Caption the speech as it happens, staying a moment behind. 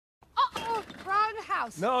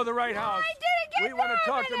house. No, the right house. I didn't get We want to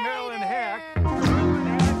talk to Marilyn Hack.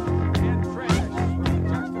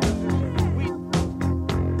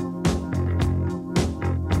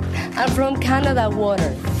 I'm from Canada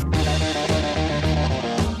Water.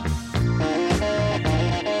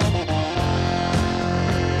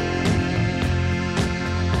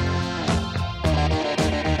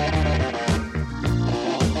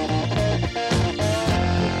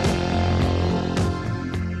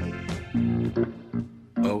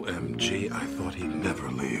 OMG, I thought he'd never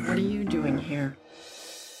leave. What are you doing here?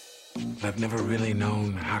 I've never really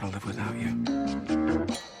known how to live without you.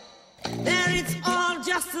 That it's all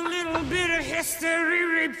just a little bit of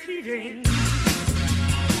history repeating.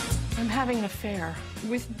 I'm having an affair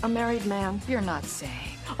with a married man. You're not saying.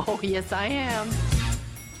 Oh, yes, I am.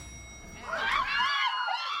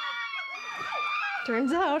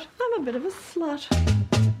 Turns out I'm a bit of a slut.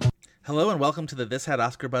 Hello and welcome to the This Had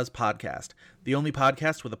Oscar Buzz podcast, the only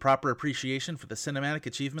podcast with a proper appreciation for the cinematic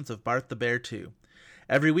achievements of Bart the Bear 2.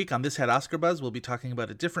 Every week on This Had Oscar Buzz, we'll be talking about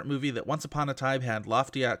a different movie that once upon a time had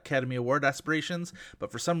lofty Academy Award aspirations,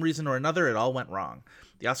 but for some reason or another it all went wrong.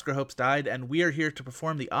 The Oscar hopes died, and we are here to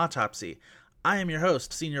perform the autopsy. I am your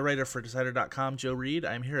host, senior writer for Decider.com, Joe Reed.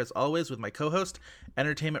 I am here as always with my co-host,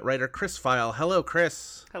 entertainment writer Chris Feil. Hello,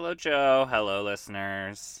 Chris. Hello, Joe. Hello,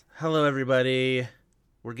 listeners. Hello, everybody.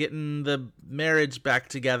 We're getting the marriage back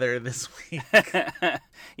together this week.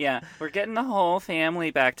 Yeah, we're getting the whole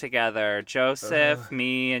family back together. Joseph,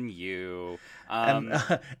 me, and you. And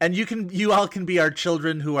you all can be our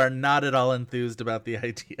children who are not at all enthused about the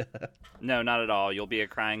idea. No, not at all. You'll be a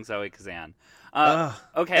crying Zoe Kazan.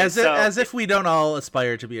 Okay, as if we don't all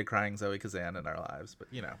aspire to be a crying Zoe Kazan in our lives, but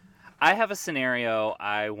you know. I have a scenario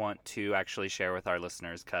I want to actually share with our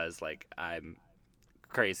listeners because, I'm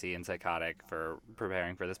crazy and psychotic for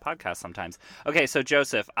preparing for this podcast sometimes. Okay, so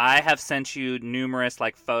Joseph, I have sent you numerous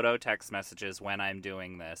photo text messages when I'm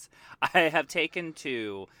doing this. I have taken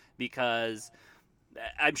two because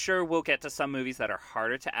I'm sure we'll get to some movies that are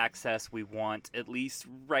harder to access. We want, at least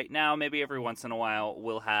right now, maybe every once in a while,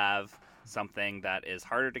 we'll have something that is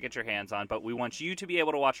harder to get your hands on, but we want you to be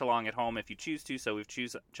able to watch along at home if you choose to, so we've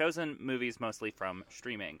chosen movies mostly from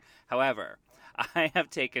streaming. However, I have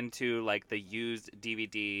taken to the used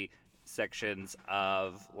DVD sections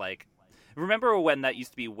of remember when that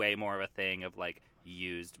used to be way more of a thing of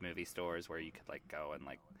used movie stores where you could go and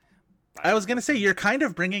I was gonna say, you're kind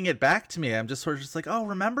of bringing it back to me. I'm just sort of oh,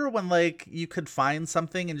 remember when you could find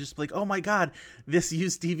something and just be oh my god, this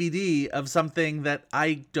used DVD of something that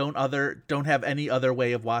I don't have any other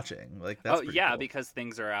way of watching. That's yeah, cool. Because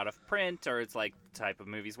things are out of print, or it's the type of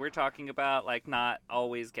movies we're talking about not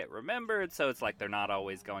always get remembered, so it's they're not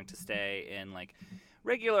always going to stay in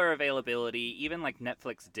regular availability. Even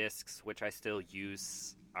Netflix discs, which I still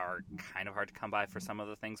use, are kind of hard to come by for some of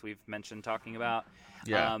the things we've mentioned talking about.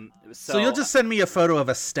 Yeah. So you'll just send me a photo of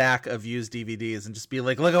a stack of used DVDs and just be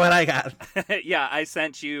look at what I got. Yeah, I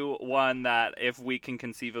sent you one that if we can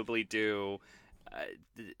conceivably do,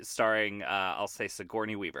 starring, I'll say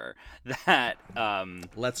Sigourney Weaver, that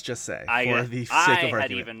let's just say, for the sake of argument, I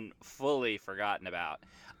had even fully forgotten about.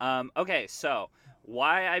 Okay, so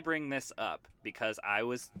why I bring this up, because I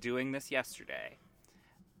was doing this yesterday.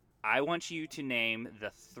 I want you to name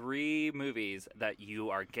the 3 movies that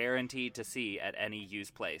you are guaranteed to see at any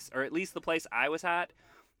used place, or at least the place I was at.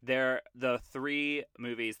 They're the 3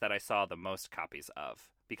 movies that I saw the most copies of.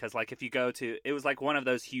 Because, if you go to, it was one of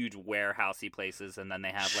those huge warehousey places, and then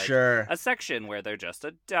they have Sure. a section where they're just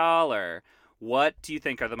 $1. What do you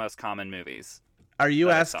think are the most common movies? Are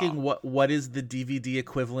you asking what is the DVD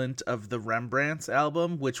equivalent of the Rembrandts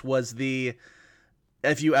album, which was the...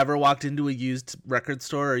 If you ever walked into a used record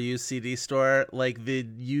store or used CD store, the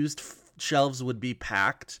used shelves would be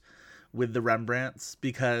packed with the Rembrandts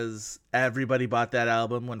because everybody bought that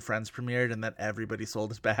album when Friends premiered, and then everybody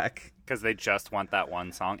sold it back. Because they just want that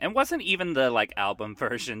one song. And wasn't even the album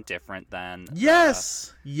version different than...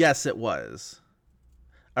 Yes! Yes, it was.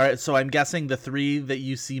 All right, so I'm guessing the 3 that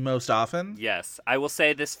you see most often? Yes. I will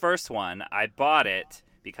say this first one, I bought it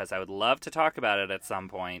because I would love to talk about it at some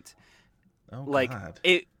point. Oh, God.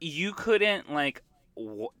 You couldn't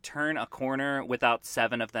turn a corner without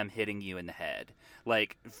 7 of them hitting you in the head.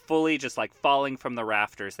 Fully just falling from the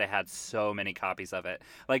rafters. They had so many copies of it.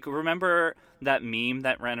 Remember that meme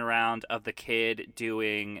that ran around of the kid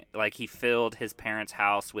doing he filled his parents'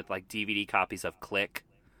 house with DVD copies of Click?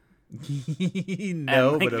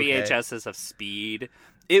 No, and but okay. VHSs of Speed.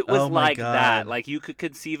 It was God. that. You could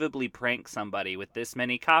conceivably prank somebody with this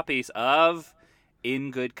many copies of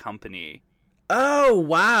In Good Company. Oh,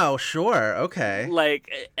 wow. Sure. Okay. Like,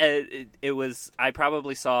 it was, I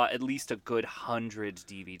probably saw at least a good 100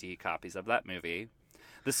 DVD copies of that movie.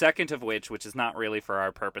 The second of which is not really for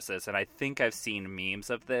our purposes, and I think I've seen memes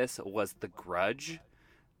of this, was The Grudge.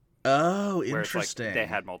 Oh, where interesting. It's like they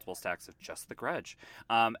had multiple stacks of just The Grudge.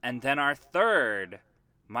 And then our third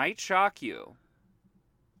might shock you.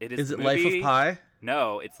 Is it Life of Pi?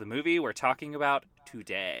 No, it's the movie we're talking about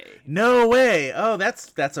today. No way! Oh,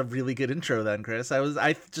 that's a really good intro then, Chris.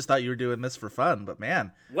 I just thought you were doing this for fun, but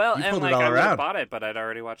man, well, you and pulled like it all I would around. have bought it, but I'd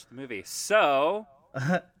already watched the movie. So,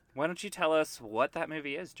 why don't you tell us what that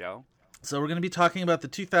movie is, Joe? So we're going to be talking about the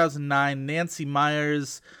 2009 Nancy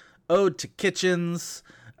Meyers Ode to Kitchens.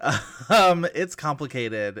 It's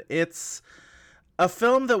complicated. It's a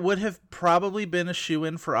film that would have probably been a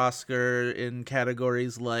shoo-in for Oscar in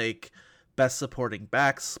categories like Best Supporting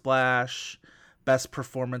Backsplash, Best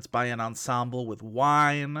Performance by an Ensemble with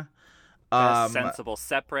Wine, Best Sensible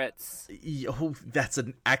Separates. Oh, that's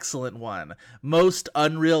an excellent one. Most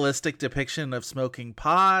Unrealistic Depiction of Smoking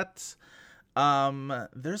Pot.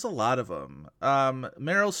 There's a lot of them.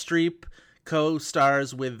 Meryl Streep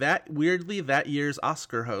co-stars with that year's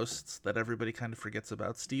Oscar hosts that everybody kind of forgets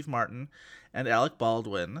about, Steve Martin and Alec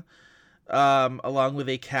Baldwin, along with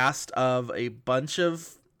a cast of a bunch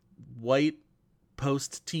of white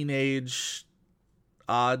post-teenage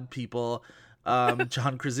odd people.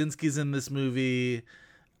 John Krasinski's in this movie.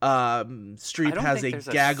 Streep has a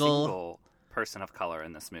gaggle. A single person of color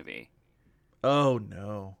in this movie. Oh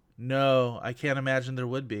no, I can't imagine there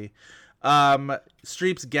would be.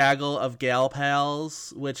 Streep's gaggle of gal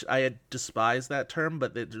pals, which I despise that term,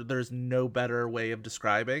 but there's no better way of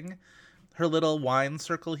describing her little wine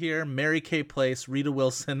circle here. Mary Kay Place, Rita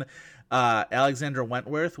Wilson, Alexandra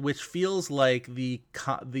Wentworth, which feels like the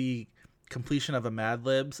completion of a Mad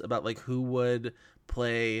Libs about like who would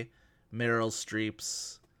play Meryl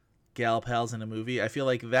Streep's gal pals in a movie. I feel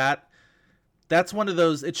like that's one of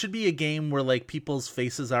those. It should be a game where like people's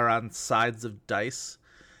faces are on sides of dice,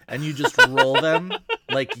 and you just roll them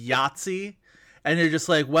like Yahtzee, and you're just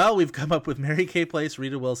like, well, we've come up with Mary Kay Place,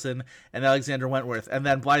 Rita Wilson, and Alexandra Wentworth, and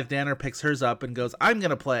then Blythe Danner picks hers up and goes, I'm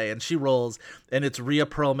gonna play, and she rolls, and it's Rhea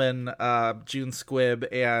Perlman, June Squibb,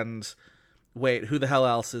 and wait, who the hell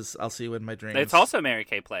else is I'll See You in My Dreams? It's also Mary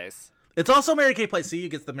Kay Place. It's also Mary Kay Place. See, you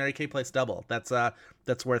get the Mary Kay Place double.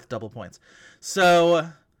 That's worth double points. So,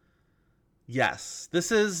 yes,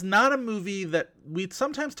 this is not a movie that we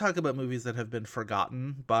sometimes talk about movies that have been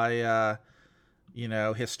forgotten by,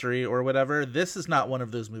 history or whatever. This is not one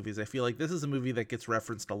of those movies. I feel like this is a movie that gets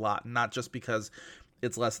referenced a lot, not just because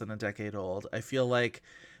it's less than a decade old. I feel like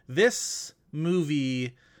this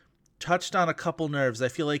movie touched on a couple nerves. I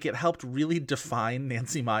feel like it helped really define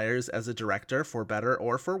Nancy Meyers as a director, for better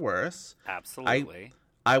or for worse. Absolutely.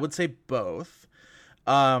 I would say both.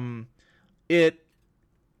 It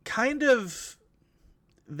kind of,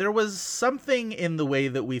 there was something in the way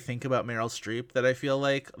that we think about Meryl Streep that I feel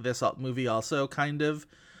like this movie also kind of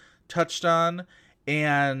touched on.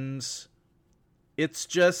 And it's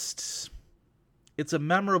a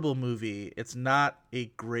memorable movie. It's not a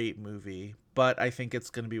great movie, but I think it's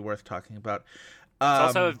going to be worth talking about. It's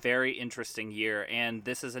also a very interesting year, and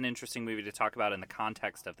this is an interesting movie to talk about in the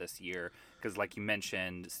context of this year, because like you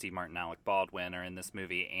mentioned, Steve Martin and Alec Baldwin are in this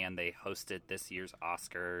movie, and they hosted this year's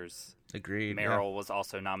Oscars. Agreed. Meryl was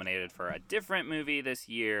also nominated for a different movie this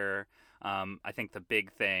year. I think the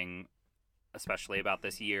big thing, especially about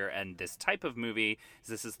this year and this type of movie, is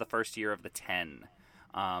this is the first year of the 10.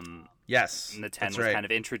 Yes, and the 10 was right. kind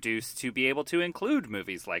of introduced to be able to include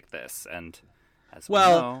movies like this, and as we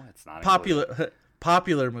well, know, it's not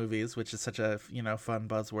popular movies, which is such a fun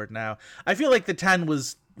buzzword now. I feel like the 10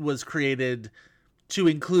 was created to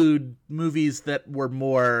include movies that were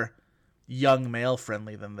more young male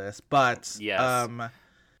friendly than this, but yes.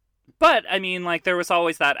 But, I mean, like, there was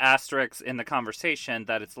always that asterisk in the conversation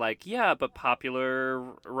that it's like, yeah, but popular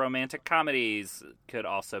romantic comedies could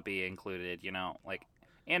also be included, like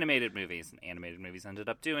animated movies. And animated movies ended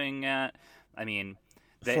up doing I mean,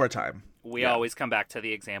 for a time. We always come back to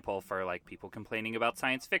the example for, like, people complaining about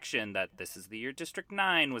science fiction that this is the year District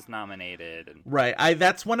 9 was nominated. And... Right.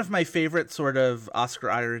 That's one of my favorite sort of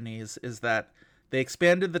Oscar ironies, is that they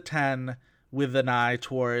expanded the 10 with an eye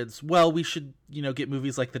towards, well, we should, get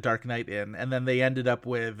movies like The Dark Knight in, and then they ended up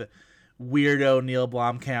with weirdo Neil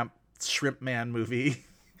Blomkamp Shrimp Man movie.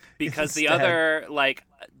 Because the other, like,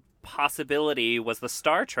 possibility was the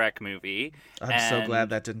Star Trek movie. I'm so glad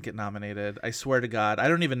that didn't get nominated. I swear to God, I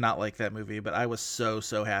don't even not like that movie, but I was so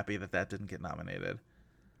happy that didn't get nominated.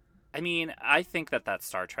 I mean, I think that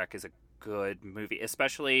Star Trek is a good movie,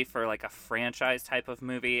 especially for like a franchise type of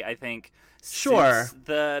movie. I think Sure. since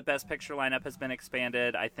the Best Picture lineup has been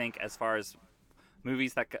expanded, I think as far as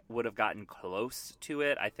movies that would have gotten close to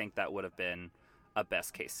it, I think that would have been a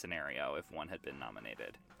best case scenario if one had been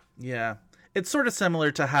nominated. Yeah. It's sort of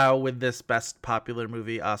similar to how with this Best Popular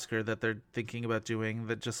Movie Oscar that they're thinking about doing,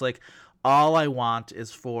 that just like all I want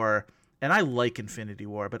is for, and I like Infinity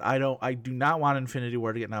War, but I do not want Infinity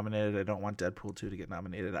War to get nominated. I don't want Deadpool 2 to get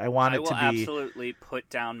nominated. I want it to be... I will absolutely put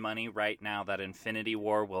down money right now that Infinity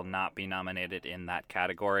War will not be nominated in that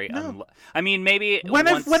category. No. I mean, maybe when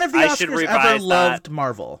have the Oscars ever loved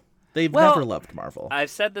Marvel? They've never loved Marvel.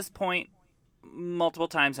 I've said this point multiple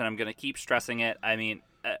times, and I'm going to keep stressing it. I mean,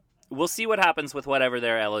 we'll see what happens with whatever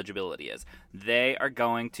their eligibility is. They are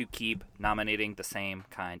going to keep nominating the same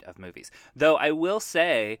kind of movies. Though I will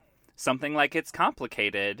say... something like It's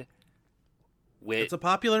Complicated. It's a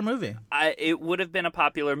popular movie. It would have been a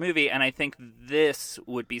popular movie, and I think this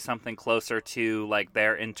would be something closer to like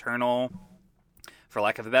their internal, for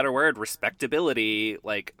lack of a better word, respectability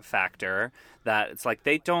like factor. That it's like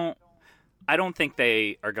I don't think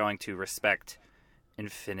they are going to respect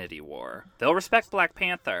Infinity War. They'll respect Black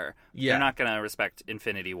Panther. Yeah. They're not going to respect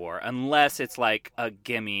Infinity War unless it's like a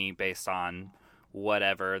gimme based on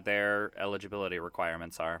whatever their eligibility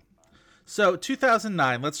requirements are. So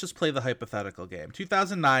 2009, let's just play the hypothetical game.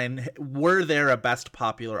 2009, were there a Best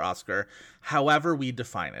Popular Oscar, however we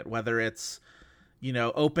define it, whether it's,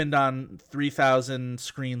 opened on 3,000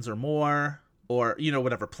 screens or more, or,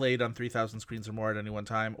 whatever, played on 3,000 screens or more at any one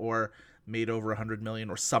time, or made over 100 million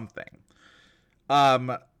or something.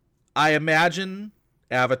 I imagine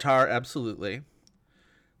Avatar, absolutely.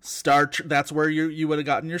 That's where you would have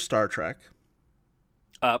gotten your Star Trek.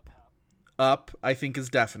 Up, I think, is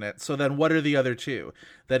definite. So then what are the other two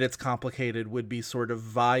that It's Complicated would be sort of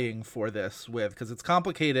vying for this with? Because It's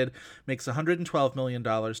Complicated makes $112 million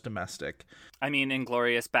domestic. I mean,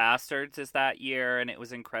 Inglourious Bastards is that year, and it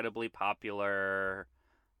was incredibly popular.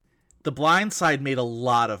 The Blind Side made a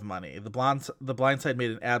lot of money. The Blind Side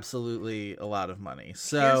made absolutely a lot of money.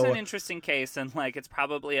 So here's an interesting case, and like it's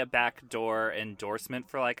probably a backdoor endorsement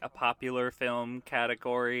for like a popular film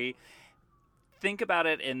category. Think about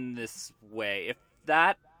it in this way.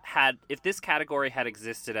 If this category had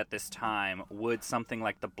existed at this time, would something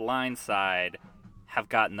like The Blind Side have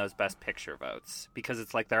gotten those Best Picture votes? Because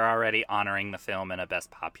it's like they're already honoring the film in a Best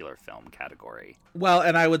Popular Film category. Well,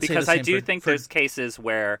 and I would say because the same I do think there's cases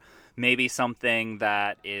where maybe something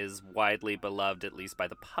that is widely beloved, at least by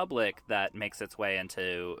the public, that makes its way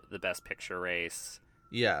into the Best Picture race.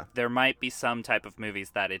 Yeah. There might be some type of movies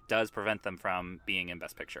that it does prevent them from being in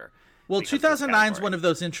Best Picture. Well, 2009 is one of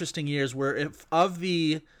those interesting years where if of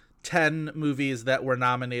the 10 movies that were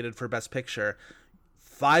nominated for Best Picture,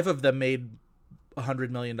 5 of them made $100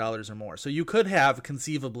 million or more. So you could have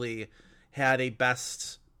conceivably had a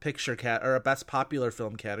Best Picture or a Best Popular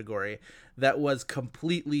Film category that was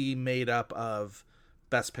completely made up of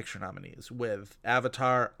Best Picture nominees, with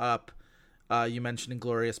Avatar, Up, you mentioned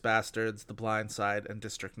Inglourious Bastards, The Blind Side, and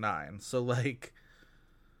District 9. So like...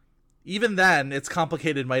 even then, It's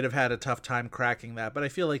Complicated might have had a tough time cracking that, but I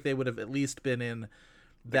feel like they would have at least been in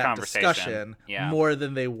that discussion more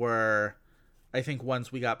than they were, I think,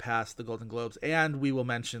 once we got past the Golden Globes. And we will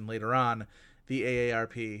mention later on the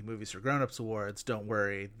AARP Movies for Grown-Ups Awards. Don't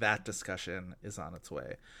worry, that discussion is on its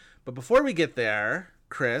way. But before we get there,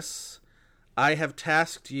 Chris, I have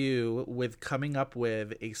tasked you with coming up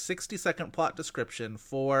with a 60-second plot description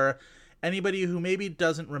for... anybody who maybe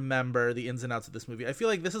doesn't remember the ins and outs of this movie. I feel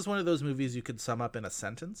like this is one of those movies you could sum up in a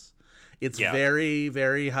sentence. It's very,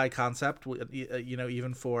 very high concept,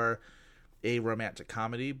 even for a romantic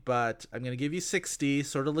comedy. But I'm going to give you 60,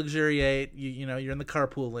 sort of luxuriate. You're in the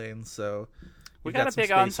carpool lane, so... we got a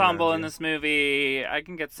big ensemble in this movie. I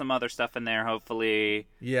can get some other stuff in there, hopefully.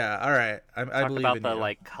 Yeah, all right. I believe about in the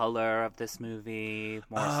you. color of this movie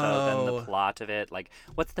more so than the plot of it. Like,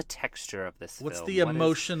 what's the texture of this film? What's the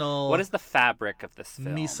emotional... what is the fabric of this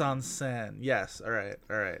film? Mise en scène. Yes, all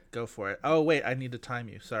right. Go for it. Oh, wait, I need to time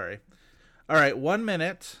you. Sorry. All right, 1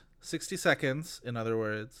 minute, 60 seconds, in other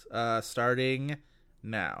words, starting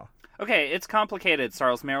now. Okay, It's Complicated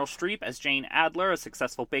stars Meryl Streep as Jane Adler, a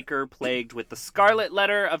successful baker plagued with the scarlet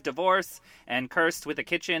letter of divorce and cursed with a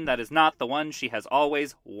kitchen that is not the one she has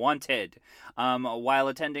always wanted. While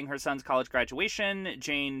attending her son's college graduation,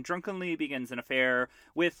 Jane drunkenly begins an affair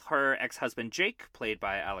with her ex-husband Jake, played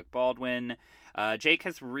by Alec Baldwin. Jake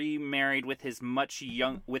has remarried with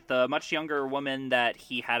the much younger woman that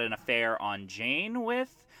he had an affair on Jane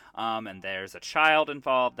with. And there's a child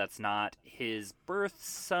involved that's not his birth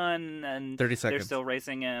son, and 30 seconds. They're still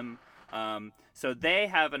raising him. So they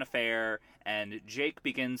have an affair, and Jake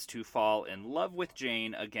begins to fall in love with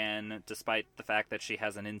Jane again, despite the fact that she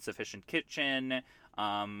has an insufficient kitchen.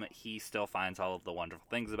 He still finds all of the wonderful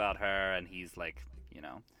things about her, and he's like,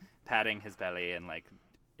 patting his belly, and like,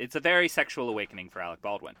 it's a very sexual awakening for Alec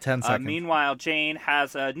Baldwin. 10 seconds. Meanwhile, Jane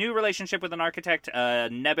has a new relationship with an architect,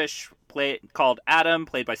 nebbish called Adam,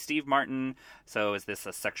 played by Steve Martin. So is this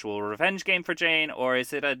a sexual revenge game for Jane, or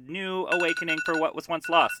is it a new awakening for what was once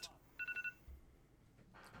lost?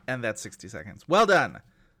 And that's 60 seconds. Well done.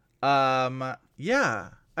 Yeah.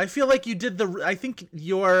 I feel like you did I think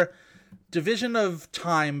your division of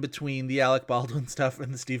time between the Alec Baldwin stuff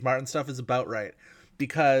and the Steve Martin stuff is about right.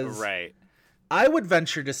 Because right. I would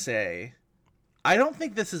venture to say, I don't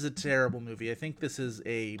think this is a terrible movie. I think this is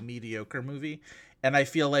a mediocre movie. And I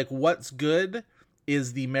feel like what's good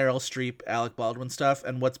is the Meryl Streep, Alec Baldwin stuff,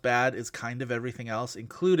 and what's bad is kind of everything else,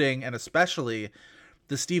 including and especially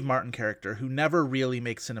the Steve Martin character, who never really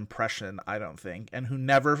makes an impression, I don't think, and who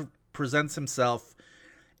never presents himself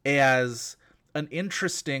as an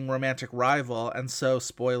interesting romantic rival. And so,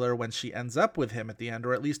 spoiler, when she ends up with him at the end,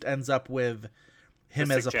 or at least ends up with him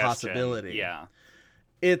as a possibility. Yeah.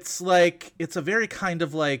 It's like, it's a very kind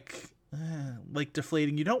of like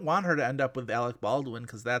deflating. You don't want her to end up with Alec Baldwin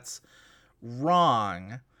because that's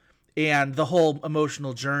wrong. And the whole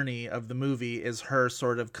emotional journey of the movie is her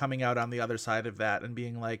sort of coming out on the other side of that and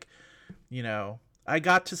being like, I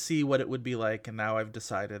got to see what it would be like, and now I've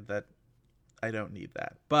decided that I don't need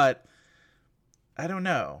that. But I don't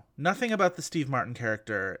know. Nothing about the Steve Martin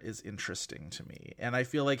character is interesting to me. And I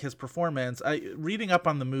feel like his performance, reading up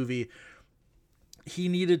on the movie, he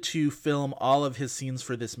needed to film all of his scenes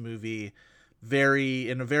for this movie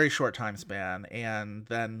in a very short time span, and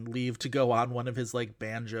then leave to go on one of his like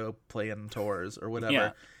banjo playing tours or whatever.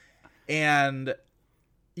 Yeah. And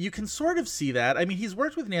you can sort of see that. I mean, he's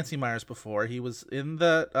worked with Nancy Meyers before. He was in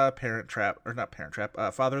the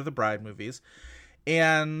Father of the Bride movies.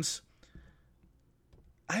 And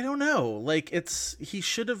I don't know, like, he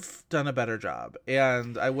should have done a better job,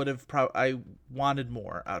 and I would have I wanted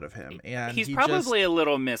more out of him. And he's probably a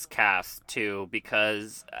little miscast too,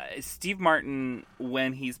 because Steve Martin,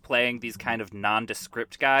 when he's playing these kind of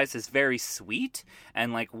nondescript guys, is very sweet,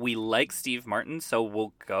 and like, we like Steve Martin, so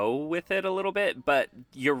we'll go with it a little bit. But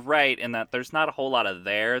you're right in that there's not a whole lot of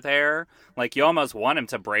there. Like, you almost want him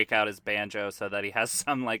to break out his banjo so that he has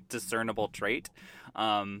some like discernible trait.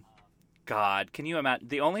 God, can you imagine?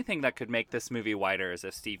 The only thing that could make this movie whiter is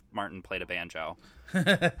if Steve Martin played a banjo.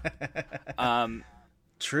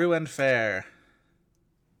 True and fair.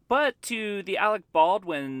 But to the Alec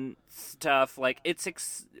Baldwin stuff, like,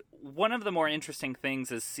 it's one of the more interesting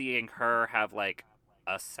things is seeing her have like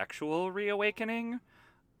a sexual reawakening.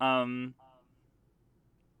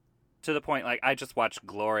 To the point, like, I just watched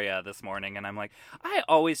Gloria this morning, and I'm like, I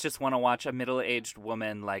always just want to watch a middle-aged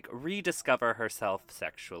woman, like, rediscover herself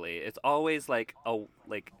sexually. It's always, like,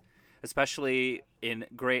 especially in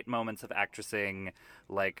great moments of actressing,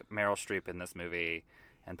 like Meryl Streep in this movie,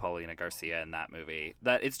 and Paulina Garcia in that movie,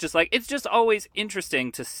 that it's just always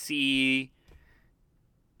interesting to see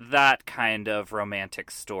that kind of romantic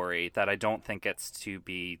story that I don't think gets to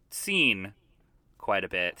be seen quite a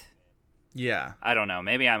bit. Yeah. I don't know.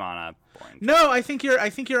 Maybe I'm on a boring track. No, I think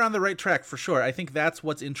you're on the right track for sure. I think that's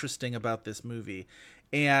what's interesting about this movie.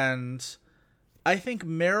 And I think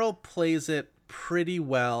Meryl plays it pretty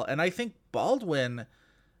well. And I think Baldwin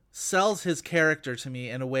sells his character to me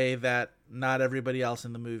in a way that not everybody else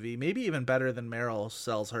in the movie, maybe even better than Meryl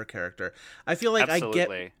sells her character. I feel like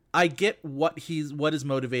Absolutely. I get what is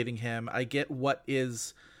motivating him. I get what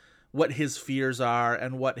his fears are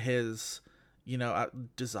and what his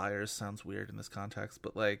desires sounds weird in this context,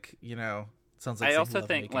 but like, sounds like I also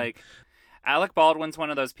think like Alec Baldwin's one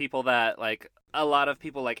of those people that like a lot of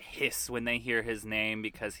people like hiss when they hear his name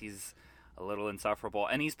because he's a little insufferable,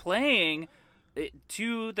 and he's playing,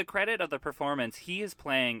 to the credit of the performance, he is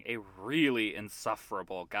playing a really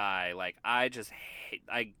insufferable guy. Like, I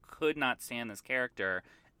could not stand this character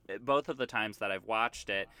both of the times that I've watched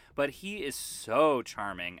it, but he is so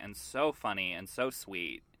charming and so funny and so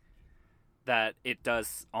sweet that it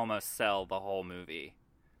does almost sell the whole movie.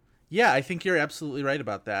 Yeah, I think you're absolutely right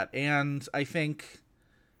about that. And I think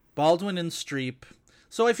Baldwin and Streep...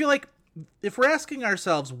 So I feel like if we're asking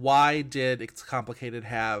ourselves why did It's Complicated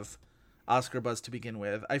have Oscar buzz to begin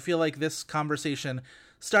with, I feel like this conversation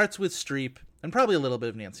starts with Streep and probably a little bit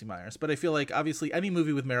of Nancy Meyers. But I feel like obviously any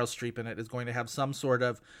movie with Meryl Streep in it is going to have some sort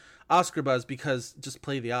of Oscar buzz because just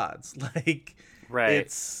play the odds. Like, right.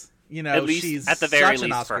 It's, at least, she's at the very such an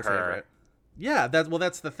least Oscar for her. favorite. Yeah,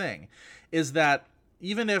 that's the thing, is that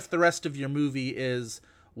even if the rest of your movie is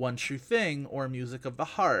One True Thing or Music of the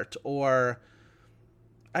Heart or,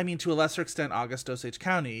 I mean, to a lesser extent, August Osage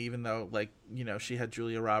County, even though, like, you know, she had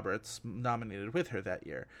Julia Roberts nominated with her that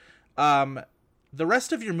year. The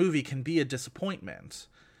rest of your movie can be a disappointment,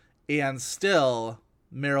 and still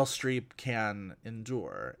Meryl Streep can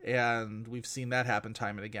endure. And we've seen that happen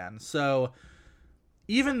time and again. So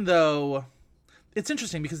even though it's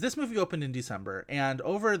interesting because this movie opened in December, and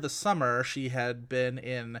over the summer she had been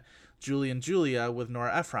in Julie and Julia with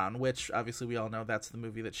Nora Ephron, which obviously we all know that's the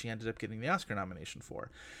movie that she ended up getting the Oscar nomination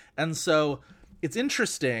for. And so it's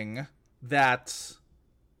interesting that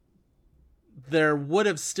there would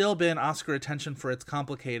have still been Oscar attention for It's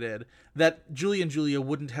Complicated, that Julie and Julia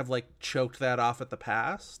wouldn't have, like, choked that off at the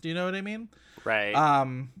pass. Do you know what I mean? Right.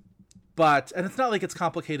 But, and it's not like It's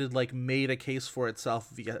Complicated, like, made a case for itself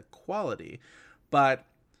via quality, but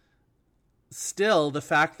still, the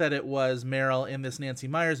fact that it was Meryl in this Nancy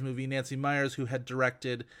Meyers movie, Nancy Meyers, who had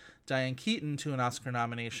directed Diane Keaton to an Oscar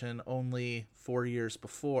nomination only 6 years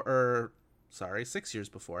before,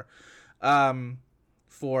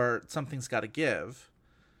 for Something's Gotta Give,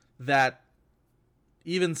 that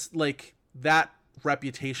even, like, that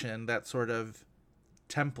reputation, that sort of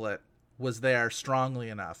template was there strongly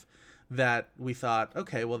enough that we thought,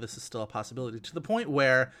 okay, well, this is still a possibility, to the point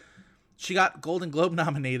where she got Golden Globe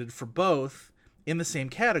nominated for both in the same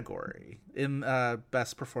category, in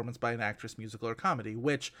Best Performance by an Actress, Musical, or Comedy,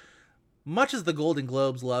 which, much as the Golden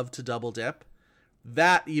Globes love to double dip,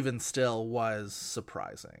 that even still was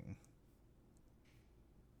surprising.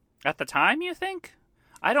 At the time, you think?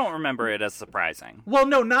 I don't remember it as surprising. Well,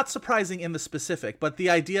 no, not surprising in the specific, but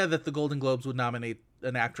the idea that the Golden Globes would nominate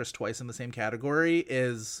an actress twice in the same category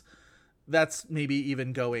that's maybe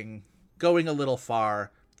even going a little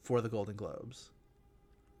far for the Golden Globes.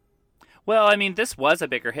 Well, I mean, this was a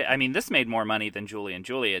bigger hit. I mean, this made more money than Julie and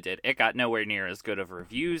Julia did. It got nowhere near as good of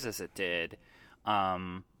reviews as it did.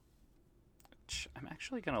 I'm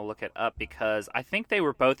actually going to look it up because I think they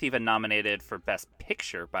were both even nominated for Best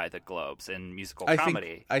Picture by the Globes in musical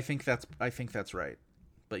comedy. I think that's right.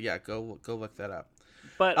 But yeah, go look that up.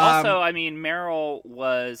 But also, I mean, Meryl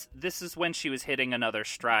this is when she was hitting another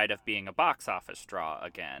stride of being a box office draw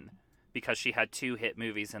again, because she had 2 hit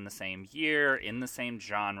movies in the same year, in the same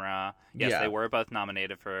genre. Yes, They were both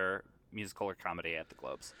nominated for musical or comedy at the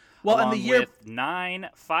Globes. Well, along and the year with 9,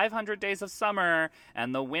 500 Days of Summer,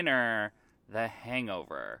 and the winner, The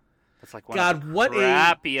Hangover. That's like one of the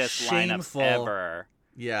crappiest lineups ever.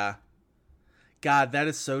 Yeah. God, that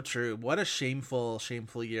is so true. What a shameful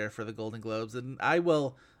year for the Golden Globes. And I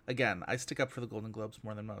stick up for the Golden Globes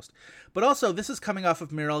more than most. But also, this is coming off of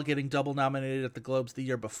Meryl getting double nominated at the Globes the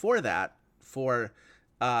year before that for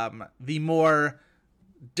the more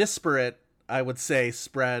disparate, I would say,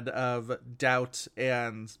 spread of Doubt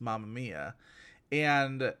and Mamma Mia.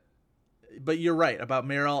 But you're right about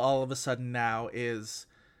Meryl. All of a sudden now is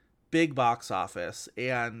big box office,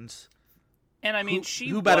 and I mean,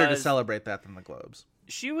 who better to celebrate that than the Globes?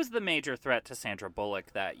 She was the major threat to Sandra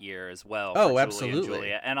Bullock that year as well. Oh, Julie absolutely. And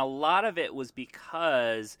Julia. And a lot of it was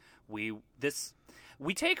because we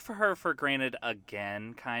take her for granted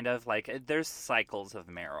again, kind of like there's cycles of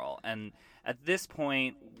Meryl, and at this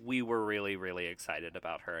point we were really, really excited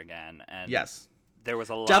about her again. And yes. There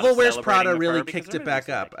was a lot Devil of Wears celebrating Prada of really her because kicked it everybody back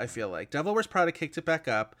was up, like, I feel like. Devil Wears Prada kicked it back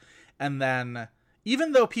up, and then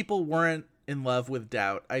even though people weren't in love with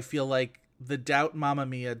Doubt, I feel like the Doubt Mamma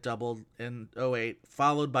Mia doubled in 2008,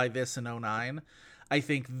 followed by this in 2009. I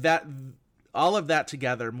think that all of that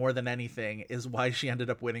together, more than anything, is why she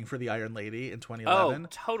ended up winning for The Iron Lady in 2011. Oh,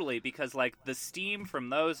 totally, because like the steam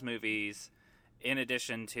from those movies, in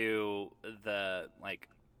addition to the like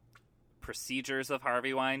procedures of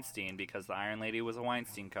Harvey Weinstein, because The Iron Lady was a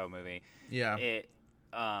Weinstein co-movie. Yeah.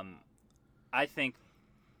 I think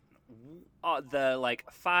the like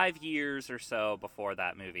 5 years or so before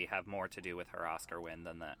that movie have more to do with her Oscar win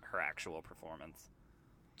than her actual performance.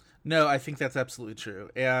 No, I think that's absolutely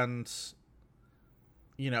true. And,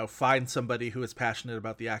 find somebody who is passionate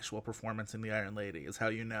about the actual performance in The Iron Lady is how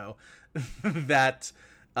you know that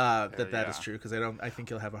is true, because I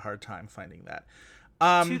think you'll have a hard time finding that.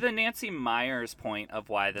 To the Nancy Meyers point of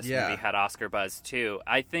why this movie had Oscar buzz too,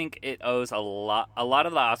 I think it owes a lot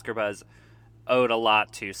of the Oscar buzz owed a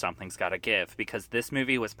lot to Something's Gotta Give, because this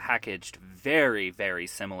movie was packaged very, very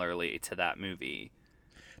similarly to that movie.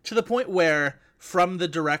 To the point where, from the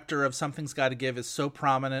director of Something's Gotta Give is so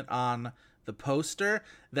prominent on the poster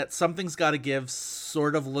that Something's Gotta Give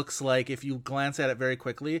sort of looks like, if you glance at it very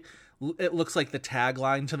quickly, it looks like the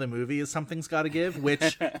tagline to the movie is Something's Gotta Give,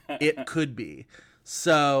 which it could be.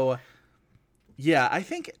 So, yeah, I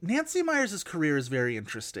think Nancy Meyers' career is very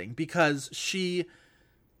interesting because she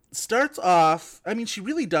starts off, I mean, she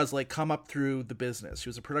really does like come up through the business. She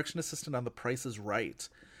was a production assistant on The Price is Right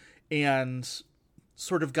and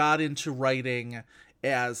sort of got into writing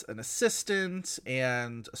as an assistant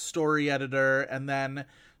and a story editor. And then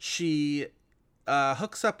she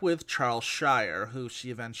hooks up with Charles Shire, who she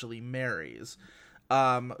eventually marries,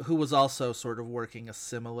 who was also sort of working a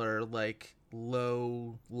similar like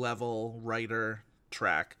low level writer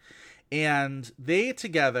track. And they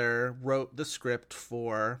together wrote the script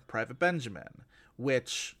for Private Benjamin,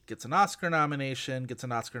 which gets an Oscar nomination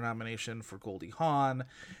for Goldie Hawn,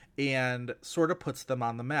 and sort of puts them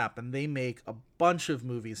on the map. And they make a bunch of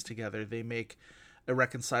movies together. They make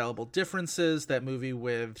Irreconcilable Differences, that movie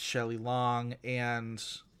with Shelley Long, and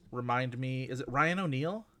remind me, is it Ryan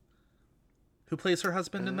O'Neal who plays her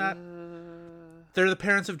husband in that? They're the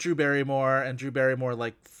parents of Drew Barrymore, and Drew Barrymore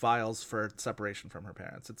like files for separation from her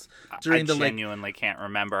parents. It's during I genuinely can't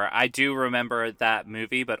remember. I do remember that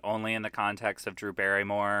movie, but only in the context of Drew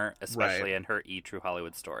Barrymore, especially in her E! True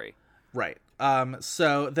Hollywood Story. Right.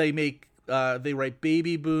 So they write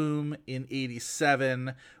Baby Boom in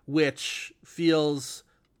 1987, which feels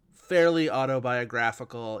fairly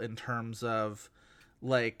autobiographical in terms of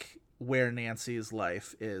like where Nancy's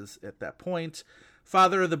life is at that point.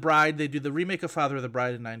 Father of the Bride, they do the remake of Father of the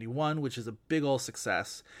Bride in 1991, which is a big old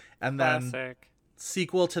success. And then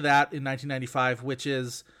sequel to that in 1995, which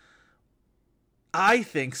is, I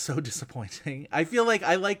think, so disappointing. I feel like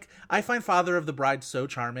I find Father of the Bride so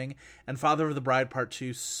charming, and Father of the Bride Part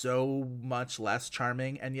 2 so much less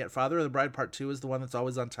charming, and yet Father of the Bride Part 2 is the one that's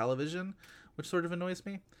always on television, which sort of annoys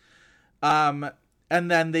me. And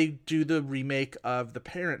then they do the remake of The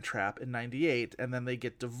Parent Trap in 1998, and then they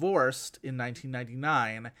get divorced in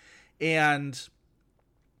 1999. And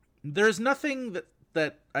there's nothing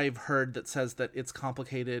that I've heard that says that It's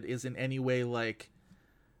Complicated is in any way like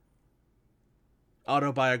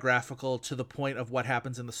autobiographical to the point of what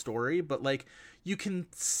happens in the story, but like you can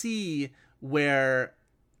see where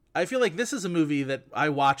I feel like this is a movie that I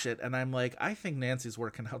watch it and I'm like, I think Nancy's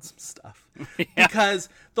working out some stuff. Yeah. Because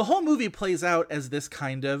the whole movie plays out as this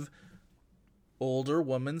kind of older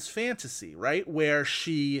woman's fantasy, right? Where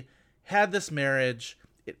she had this marriage,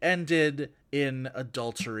 it ended in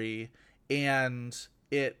adultery, and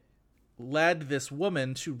it led this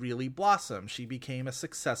woman to really blossom. She became a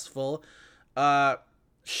successful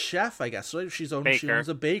chef, I guess. So she owns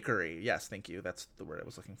a bakery. Yes, thank you. That's the word I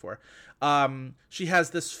was looking for. She has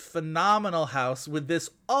this phenomenal house with this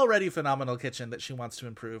already phenomenal kitchen that she wants to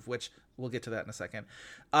improve, which we'll get to that in a second.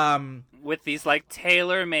 With these like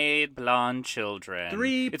tailor-made blonde children.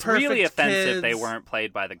 It's really offensive kids. They weren't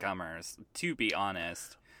played by the Gummers, to be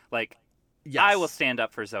honest. Like, yes. I will stand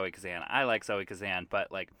up for Zoe Kazan. I like Zoe Kazan,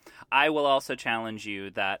 but like, I will also challenge you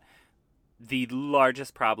that the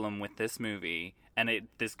largest problem with this movie, and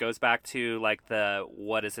this goes back to like the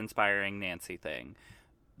what is inspiring Nancy thing.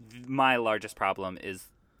 My largest problem is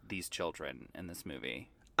these children in this movie.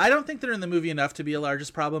 I don't think they're in the movie enough to be a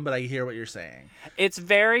largest problem, but I hear what you're saying. It's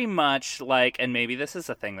very much like, and maybe this is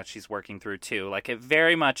a thing that she's working through too, like it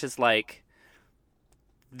very much is like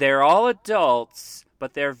they're all adults,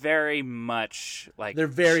 but they're very much like they're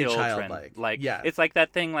very children. Childlike. Like, yeah. It's like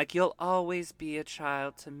that thing, like, you'll always be a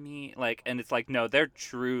child to me. Like, and it's like, no, they're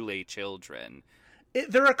truly children.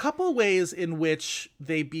 There are a couple ways in which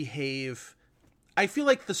they behave. I feel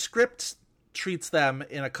like the script treats them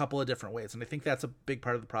in a couple of different ways, and I think that's a big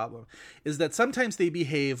part of the problem, is that sometimes they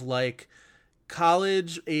behave like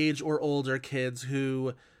college age or older kids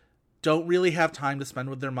who don't really have time to spend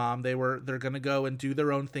with their mom. They're going to go and do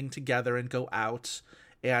their own thing together and go out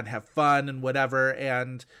and have fun and whatever,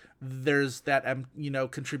 and there's that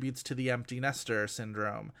contributes to the empty nester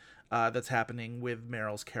syndrome that's happening with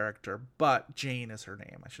Meryl's character, but Jane is her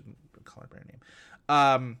name. I shouldn't call her by her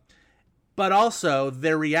name. But also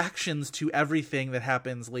their reactions to everything that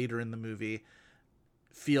happens later in the movie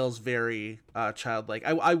feels very childlike.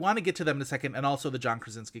 I want to get to them in a second, and also the John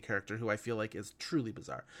Krasinski character, who I feel like is truly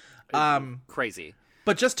bizarre. Crazy.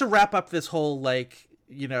 But just to wrap up this whole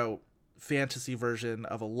fantasy version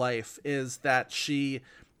of a life, is that she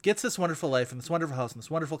gets this wonderful life and this wonderful house and this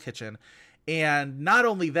wonderful kitchen. And not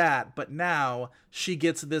only that, but now she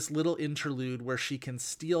gets this little interlude where she can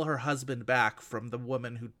steal her husband back from the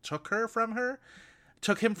woman who took him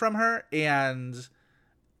from her, and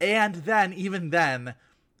then even then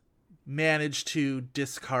manage to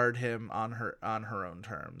discard him on her own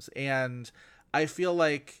terms. And I feel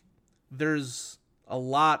like there's a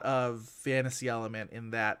lot of fantasy element in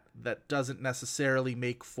that doesn't necessarily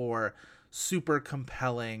make for super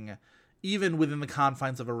compelling, even within the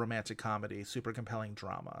confines of a romantic comedy, super compelling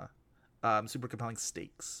drama, super compelling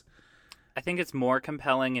stakes. I think it's more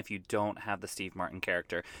compelling if you don't have the Steve Martin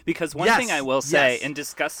character. Because one thing I will say in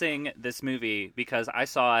discussing this movie, because I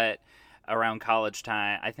saw it around college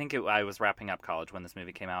time, I think I was wrapping up college when this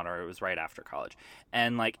movie came out, or it was right after college.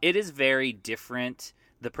 And like, it is very different,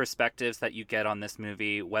 the perspectives that you get on this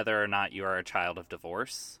movie, whether or not you are a child of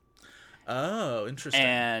divorce. Oh, interesting.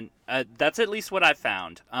 And that's at least what I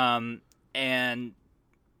found. And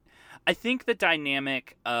I think the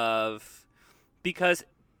dynamic of, because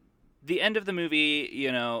the end of the movie,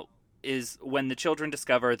 you know, is when the children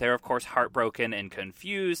discover they're, of course, heartbroken and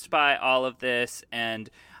confused by all of this. And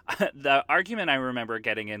the argument I remember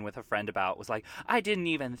getting in with a friend about was like, I didn't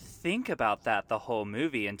even think about that the whole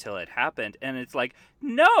movie until it happened. And it's like,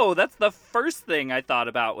 no, that's the first thing I thought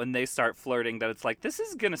about when they start flirting, that it's like, this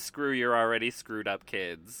is going to screw your already screwed up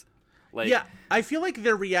kids. Like, yeah, I feel like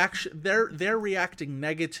their reacting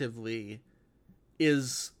negatively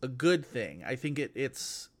is a good thing. I think it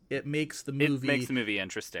makes the movie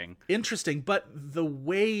interesting, but the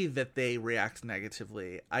way that they react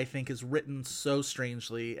negatively, I think, is written so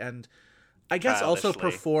strangely, and I guess also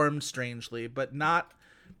performed strangely, but not.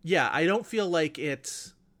 Yeah, I don't feel like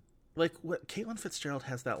it's like what Caitlin Fitzgerald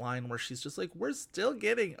has that line where she's just like, "We're still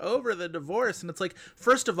getting over the divorce," and it's like,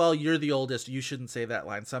 first of all, you're the oldest, you shouldn't say that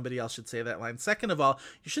line. Somebody else should say that line. Second of all,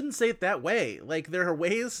 you shouldn't say it that way. Like, there are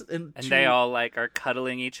ways, and they all like are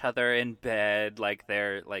cuddling each other in bed, like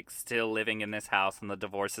they're like still living in this house, and the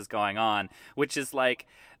divorce is going on, which is like,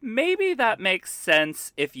 maybe that makes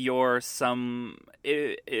sense if you're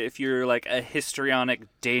like a histrionic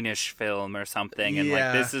Danish film or something, and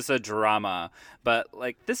like this is a drama, but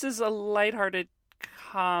like this is a lighthearted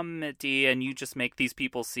comedy, and you just make these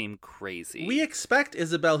people seem crazy. We expect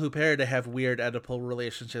Isabelle Huppert to have weird Oedipal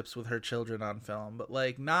relationships with her children on film, but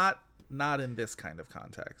like not in this kind of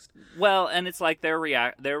context. Well, and it's like their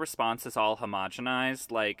response is all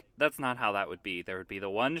homogenized. Like, that's not how that would be. There would be the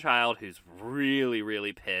one child who's really,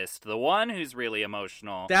 really pissed, the one who's really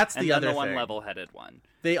emotional. That's the other thing. And then the one level-headed one.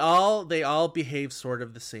 They all behave sort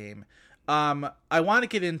of the same. I want to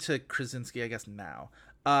get into Krasinski, I guess, now.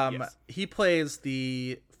 Yes. He plays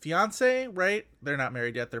the fiance, right? They're not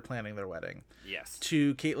married yet. They're planning their wedding. Yes.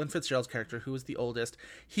 To Caitlin Fitzgerald's character, who is the oldest.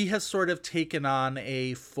 He has sort of taken on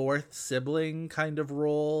a fourth sibling kind of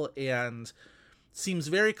role and seems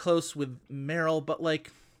very close with Meryl, but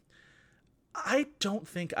like, I don't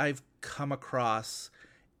think I've come across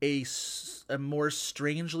a more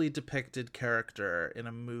strangely depicted character in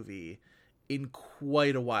a movie in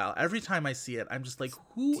quite a while. Every time I see it, I'm just like,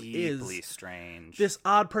 who is deeply strange, this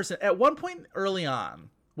odd person? At one point early on,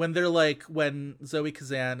 when they're like, when Zoe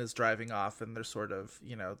Kazan is driving off and they're sort of,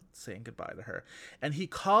 you know, saying goodbye to her, and he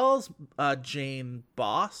calls Jane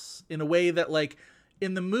boss in a way that, like,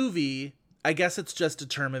 in the movie, I guess it's just a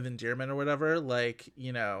term of endearment or whatever, like,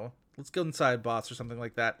 you know, let's go inside, boss, or something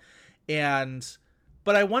like that.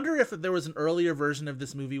 But I wonder if there was an earlier version of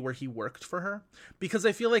this movie where he worked for her, because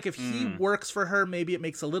I feel like if he works for her, maybe it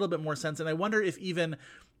makes a little bit more sense. And I wonder if even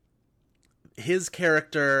his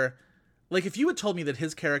character, like, if you had told me that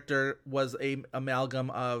his character was a amalgam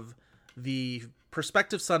of the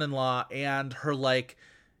prospective son-in-law and her, like,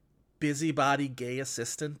 busybody gay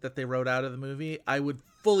assistant that they wrote out of the movie, I would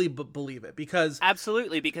fully believe it, because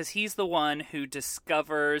absolutely, because he's the one who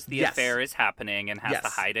discovers the affair is happening and has to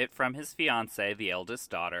hide it from his fiance, the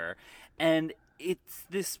eldest daughter, and it's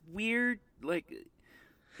this weird like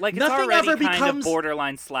it's nothing already ever kind of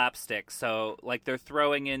borderline slapstick, so like they're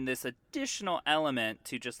throwing in this additional element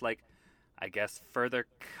to just like, I guess, further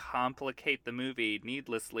complicate the movie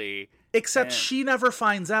needlessly. Except she never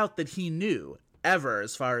finds out that he knew ever,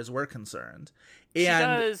 as far as we're concerned. And she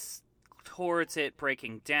does towards it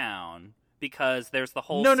breaking down, because there's the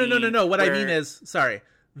whole No. What I mean is, sorry,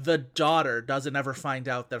 the daughter doesn't ever find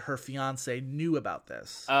out that her fiance knew about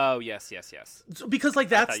this. Oh, yes. So, because, like,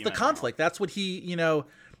 that's the conflict. That's what he, you know,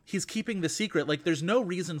 he's keeping the secret. Like, there's no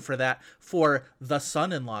reason for that, for the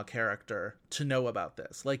son-in-law character to know about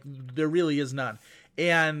this. Like, there really is none.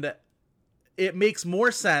 And it makes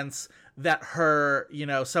more sense that her, you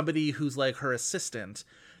know, somebody who's like her assistant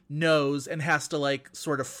knows and has to, like,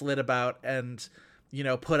 sort of flit about and, you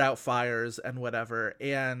know, put out fires and whatever.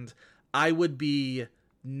 And I would be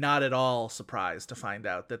not at all surprised to find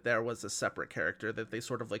out that there was a separate character that they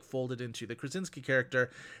sort of like folded into the Krasinski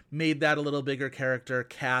character, made that a little bigger character,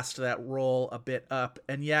 cast that role a bit up,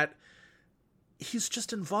 and yet he's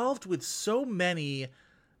just involved with so many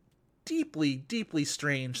deeply, deeply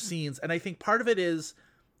strange scenes. And I think part of it is,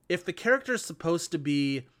 if the character is supposed to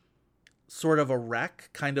be sort of a wreck,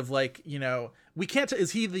 kind of like, you know, we can't,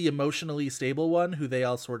 is he the emotionally stable one who they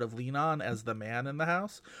all sort of lean on as the man in the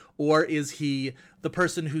house? Or is he the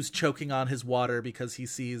person who's choking on his water because he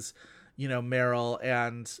sees, you know, Meryl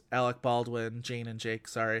and Alec Baldwin, Jane and Jake,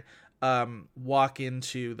 sorry, walk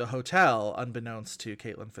into the hotel unbeknownst to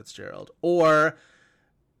Caitlin Fitzgerald? Or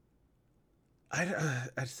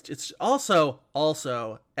it's also,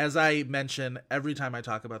 as I mention every time I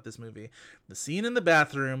talk about this movie, the scene in the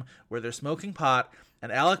bathroom where they're smoking pot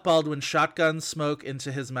and Alec Baldwin shotguns smoke into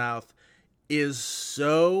his mouth is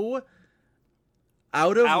so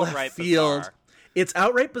out of left field. Bizarre. It's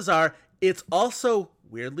outright bizarre. It's also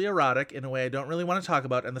weirdly erotic in a way I don't really want to talk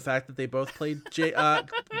about, and the fact that they both played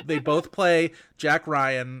they both play Jack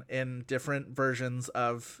Ryan in different versions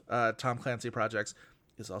of Tom Clancy projects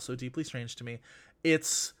is also deeply strange to me.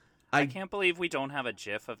 I can't believe we don't have a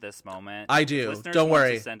GIF of this moment. I do. Don't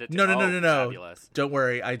worry. No. Fabulous. Don't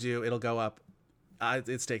worry. I do. It'll go up.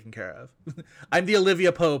 It's taken care of. I'm the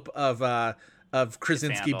Olivia Pope of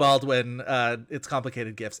Krasinski Baldwin. It's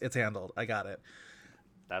complicated gifts. It's handled. I got it.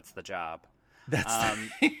 That's the job. That's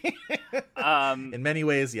in many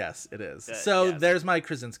ways, yes, it is. So yes. There's my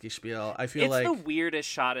Krasinski spiel. I feel it's the weirdest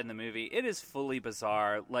shot in the movie. It is fully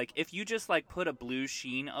bizarre. Like, if you just like put a blue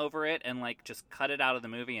sheen over it and like just cut it out of the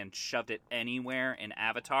movie and shoved it anywhere in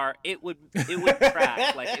Avatar, it would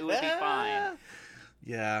crack. Like, it would be fine.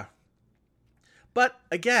 Yeah. But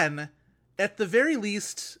again, at the very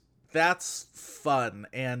least, that's fun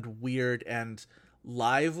and weird and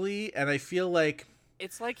lively, and I feel like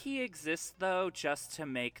it's like he exists, though, just to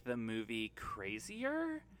make the movie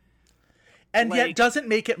crazier. And yet doesn't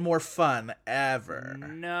make it more fun, ever.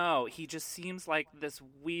 No, he just seems like this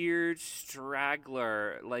weird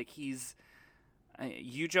straggler. Like, he's...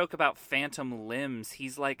 You joke about phantom limbs.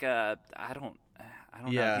 He's like I don't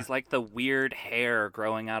know. He's like the weird hair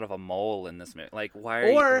growing out of a mole in this movie. Like, why are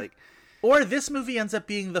you... Like... Or this movie ends up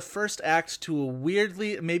being the first act to a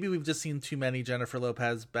weirdly... Maybe we've just seen too many Jennifer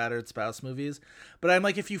Lopez battered spouse movies. But I'm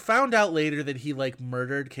like, if you found out later that he, like,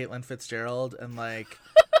 murdered Caitlin Fitzgerald and, like,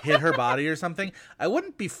 hid her body or something, I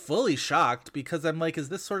wouldn't be fully shocked, because I'm like, is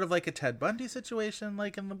this sort of like a Ted Bundy situation,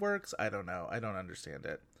 like, in the works? I don't know. I don't understand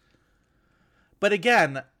it. But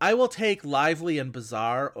again, I will take lively and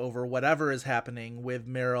bizarre over whatever is happening with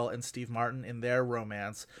Meryl and Steve Martin in their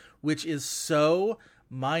romance, which is so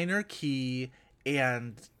minor key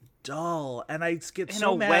and dull, and I get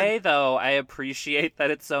so mad. In a way, though, I appreciate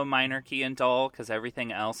that it's so minor key and dull, because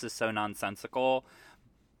everything else is so nonsensical.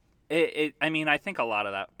 I mean, I think a lot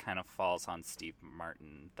of that kind of falls on Steve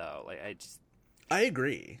Martin, though. Like, I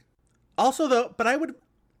agree. Also, though, but I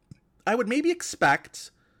would maybe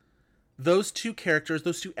expect those two characters,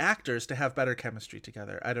 those two actors, to have better chemistry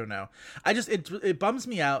together. I don't know. It bums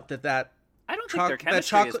me out that. I don't think their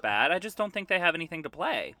chemistry is bad. I just don't think they have anything to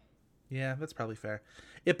play. Yeah, that's probably fair.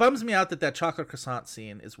 It bums me out that chocolate croissant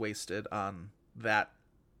scene is wasted on that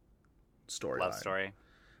storyline. Love story.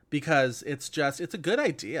 Because it's a good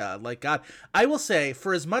idea. Like, God, I will say,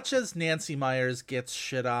 for as much as Nancy Meyers gets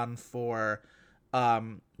shit on for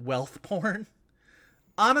wealth porn,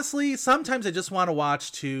 honestly, sometimes I just want to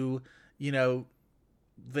watch two, you know,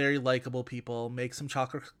 very likable people make some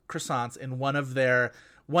chocolate croissants in one of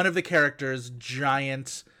the characters'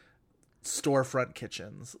 giant storefront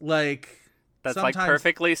kitchens. Like, that's like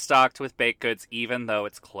perfectly stocked with baked goods, even though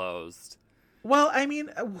it's closed. Well, I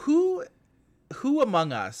mean, who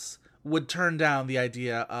among us would turn down the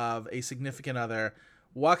idea of a significant other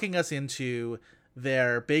walking us into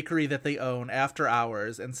their bakery that they own after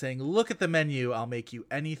hours and saying, "Look at the menu, I'll make you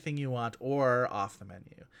anything you want," or off the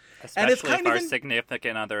menu? Especially if our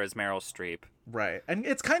significant other is Meryl Streep. Right. And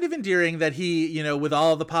it's kind of endearing that he, you know, with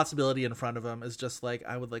all the possibility in front of him, is just like,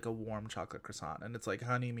 I would like a warm chocolate croissant. And it's like,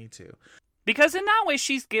 honey, me too. Because in that way,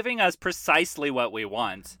 she's giving us precisely what we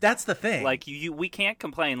want. That's the thing. Like, we can't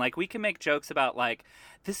complain. Like, we can make jokes about, like,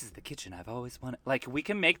 this is the kitchen I've always wanted. Like, we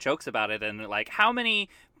can make jokes about it. And, like, how many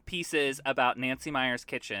pieces about Nancy Meyers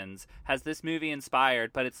kitchens has this movie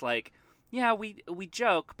inspired? But it's like, yeah, we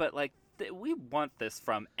joke, but, like, we want this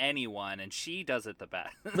from anyone, and she does it the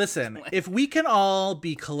best. Listen, if we can all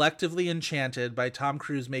be collectively enchanted by Tom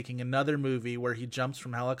Cruise making another movie where he jumps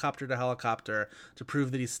from helicopter to helicopter to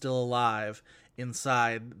prove that he's still alive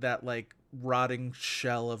inside that, like, rotting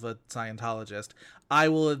shell of a Scientologist, I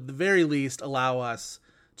will at the very least allow us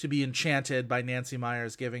to be enchanted by Nancy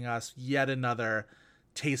Meyers giving us yet another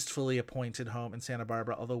tastefully appointed home in Santa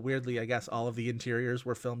Barbara. Although weirdly, I guess all of the interiors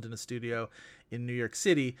were filmed in a studio in New York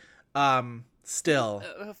City. Still,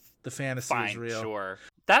 the fantasy fine, is real. sure.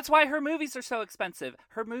 That's why her movies are so expensive.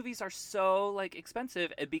 Her movies are so like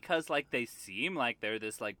expensive because like they seem like they're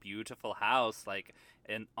this like beautiful house like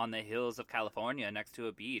on the hills of California next to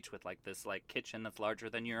a beach with like this like kitchen that's larger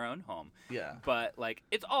than your own home. Yeah. But like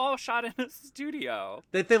it's all shot in a studio.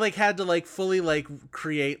 That they like had to like fully like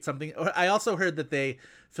create something. I also heard that they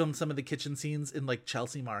filmed some of the kitchen scenes in like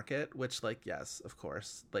Chelsea Market, which like, yes, of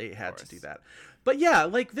course they had to do that. But yeah,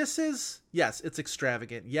 like this is, yes, it's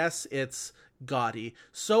extravagant. Yes, it's gaudy.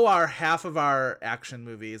 So are half of our action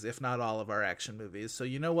movies, if not all of our action movies. So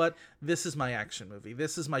you know what? This is my action movie.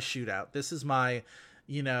 This is my shootout. This is my,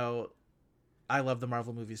 you know, I love the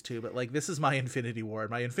Marvel movies too, but like this is my Infinity War.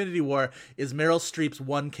 My Infinity War is Meryl Streep's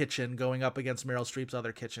one kitchen going up against Meryl Streep's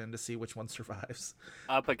other kitchen to see which one survives.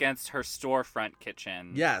 Up against her storefront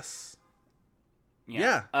kitchen. Yes.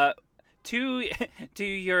 Yeah. To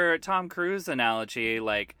your Tom Cruise analogy,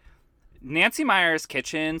 like Nancy Meyer's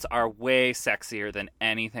kitchens are way sexier than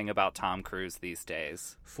anything about Tom Cruise these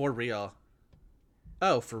days. For real.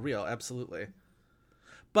 Oh, for real, absolutely.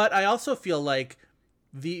 But I also feel like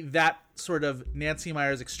that sort of Nancy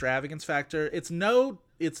Meyer's extravagance factor, it's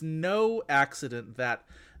no accident that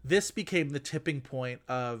this became the tipping point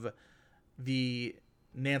of the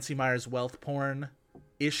Nancy Meyer's wealth porn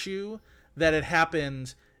issue, that it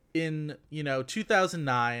happened in,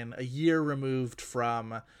 2009, a year removed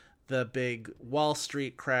from the big Wall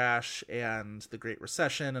Street crash and the Great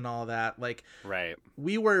Recession and all that. Like, right.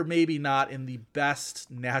 We were maybe not in the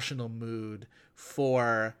best national mood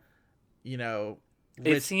for,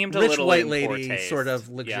 it seemed a rich little white in lady poor taste. sort of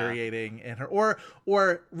luxuriating in her,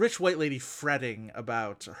 or rich white lady fretting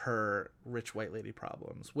about her rich white lady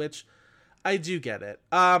problems, which I do get it.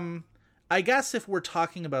 I guess if we're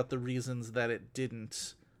talking about the reasons that it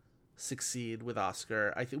didn't succeed with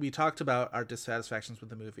Oscar, I think we talked about our dissatisfactions with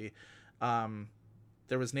the movie.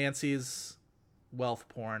 There was Nancy's wealth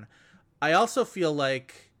porn. I also feel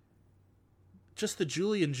like just the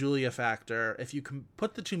Julie and Julia factor, if you can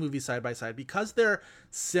put the two movies side by side, because they're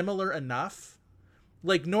similar enough,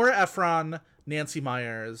 like Nora Ephron, Nancy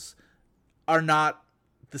Meyers are not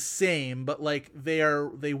the same, but like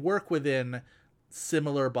they work within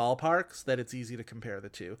similar ballparks that it's easy to compare the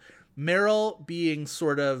two. Meryl being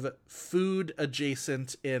sort of food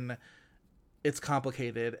adjacent in It's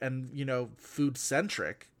Complicated and, food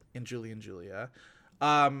centric in Julie and Julia.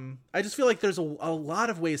 I just feel like there's a lot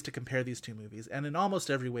of ways to compare these two movies, and in almost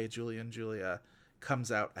every way, Julie and Julia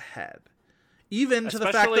comes out ahead. Even to the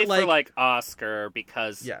fact that, especially for like Oscar,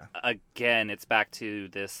 because again, it's back to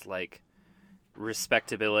this like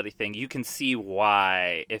respectability thing. You can see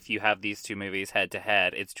why, if you have these two movies head to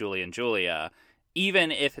head, it's Julie and Julia.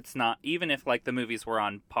 Even if like the movies were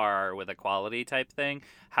on par with a quality type thing,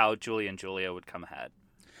 how Julie and Julia would come ahead.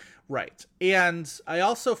 Right. And I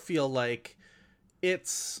also feel like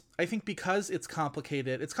I think because It's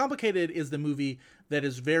Complicated is the movie that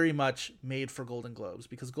is very much made for Golden Globes,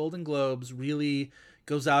 because Golden Globes really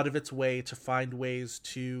goes out of its way to find ways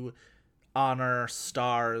to honor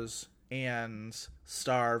stars and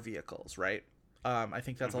star vehicles, right? I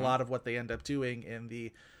think that's a lot of what they end up doing in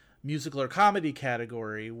the musical or comedy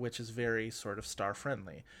category, which is very sort of star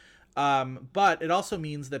friendly. But it also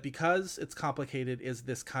means that because It's Complicated is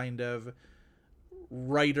this kind of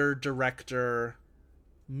writer-director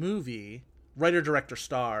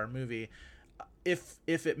star movie, if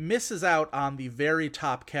it misses out on the very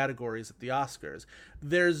top categories at the Oscars,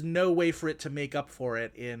 there's no way for it to make up for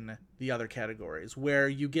it in the other categories, where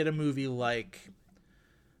you get a movie like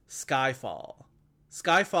Skyfall.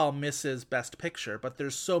 Skyfall misses Best Picture, but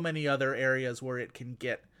there's so many other areas where it can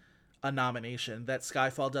get a nomination that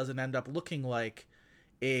Skyfall doesn't end up looking like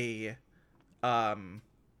a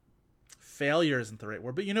failure isn't the right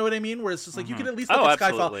word, but you know what I mean? Where it's just like, you can at least look at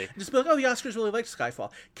Skyfall and just be like, oh, the Oscars really liked Skyfall.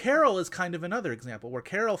 Carol is kind of another example, where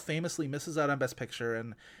Carol famously misses out on Best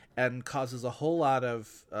Picture and causes a whole lot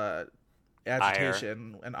of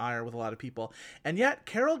agitation and ire with a lot of people. And yet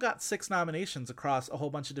Carol got 6 nominations across a whole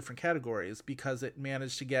bunch of different categories, because it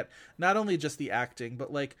managed to get not only just the acting,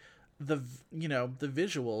 but like the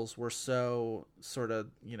visuals were so sort of,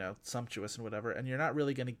 sumptuous and whatever. And you're not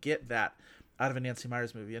really going to get that out of a Nancy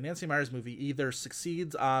Meyers movie. A Nancy Meyers movie either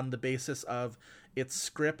succeeds on the basis of its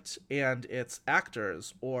script and its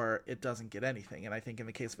actors, or it doesn't get anything. And I think in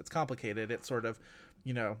the case of It's Complicated, it sort of,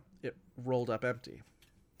 it rolled up empty.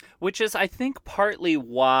 Which is, I think, partly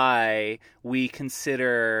why we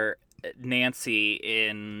consider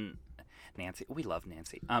we love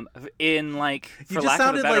Nancy. In like, for lack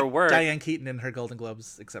of a better word, Diane Keaton in her Golden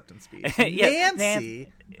Globes acceptance speech. Yes,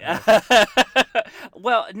 Nancy.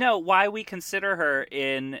 Well, no, why we consider her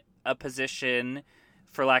in a position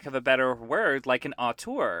for lack of a better word, like an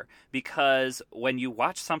auteur, because when you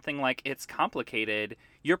watch something like It's Complicated,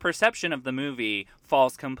 your perception of the movie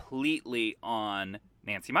falls completely on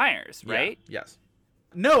Nancy Meyers, right? Yeah. Yes.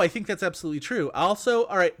 No, I think that's absolutely true. Also,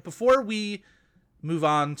 all right, before we move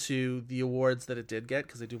on to the awards that it did get,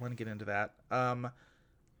 because I do want to get into that,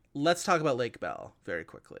 let's talk about Lake Bell very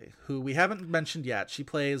quickly, who we haven't mentioned yet. She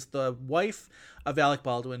plays the wife of Alec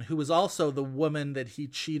Baldwin, who was also the woman that he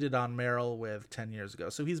cheated on Meryl with 10 years ago.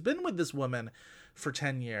 So he's been with this woman for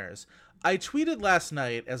 10 years. I tweeted last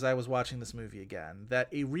night as I was watching this movie again that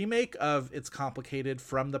a remake of It's Complicated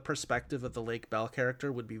from the perspective of the Lake Bell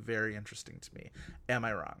character would be very interesting to me. Am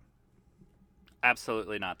I wrong?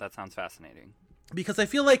 Absolutely not. That sounds fascinating. Because I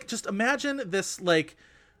feel like, just imagine this, like,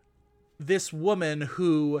 this woman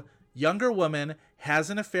who, younger woman,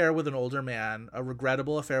 has an affair with an older man, a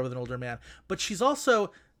regrettable affair with an older man, but she's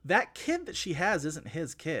also, that kid that she has isn't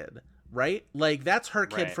his kid, right? Like, that's her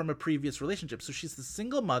kid from a previous relationship. So she's the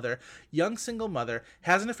single mother, young single mother,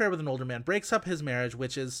 has an affair with an older man, breaks up his marriage,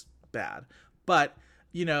 which is bad, but,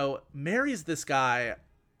 you know, marries this guy,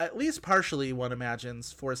 at least partially, one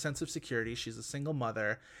imagines, for a sense of security. She's a single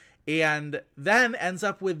mother, and then ends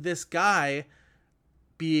up with this guy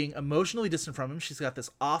being emotionally distant from him. She's got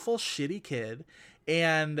this awful, shitty kid,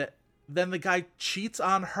 and then the guy cheats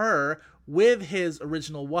on her with his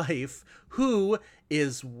original wife, who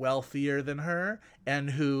is wealthier than her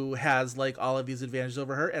and who has, like, all of these advantages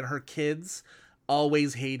over her, and her kids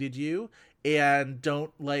always hated you and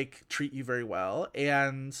don't, like, treat you very well,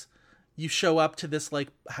 and you show up to this, like,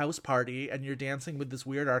 house party and you're dancing with this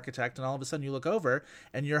weird architect, and all of a sudden you look over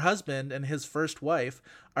and your husband and his first wife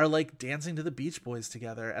are, like, dancing to the Beach Boys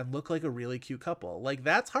together and look like a really cute couple. Like,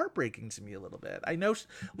 that's heartbreaking to me a little bit. I know,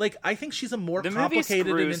 like, I think she's a more complicated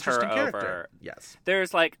and interesting character. Yes.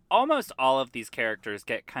 There's, like, almost all of these characters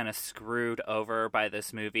get kind of screwed over by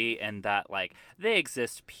this movie, and that, like, they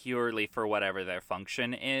exist purely for whatever their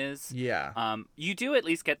function is. Yeah. You do at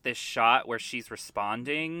least get this shot where she's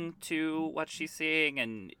responding to what she's seeing,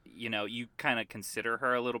 and, you know, you kind of consider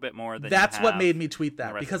her a little bit more than that's what made me tweet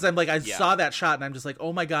that, because I'm like, I saw that shot and I'm just like,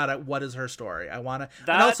 oh my god, what is her story? I want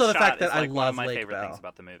to. And also the fact that I love one of my Lake favorite Bell. things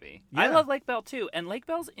about the movie. Yeah. I love Lake Bell too, and Lake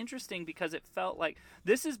Bell's interesting because it felt like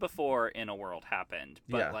this is before In a World happened,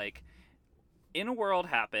 but like In a World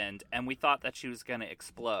happened, and we thought that she was going to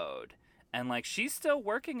explode, and like she's still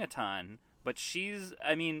working a ton, but she's,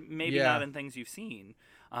 I mean, maybe not in things you've seen.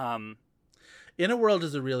 In a World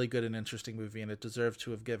is a really good and interesting movie, and it deserved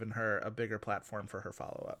to have given her a bigger platform for her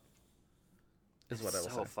follow-up. Is what I will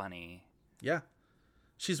say. So funny. Yeah.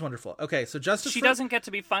 She's wonderful. Okay, so justice. She doesn't get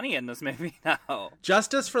to be funny in this movie now.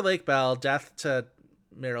 Justice for Lake Bell, death to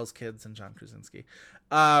Meryl's kids and John Krasinski.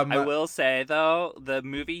 I will say, though, the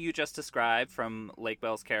movie you just described from Lake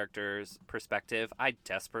Bell's character's perspective, I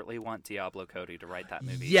desperately want Diablo Cody to write that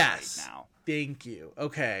movie right now. Thank you.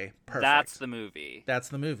 Okay, perfect. That's the movie. That's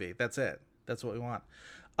the movie. That's it. That's what we want.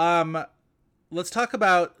 Let's talk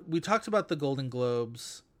about, we talked about the Golden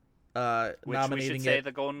Globes which nominating we should say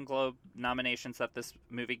the Golden Globe nominations that this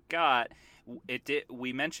movie got. It did.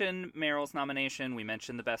 We mentioned Meryl's nomination. We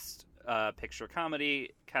mentioned the Best Picture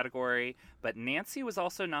Comedy category, but Nancy was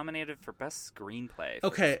also nominated for Best Screenplay for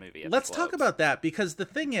this movie. Let's talk about that, because the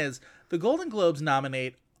thing is, the Golden Globes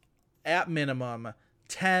nominate, at minimum,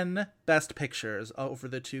 10 Best Pictures over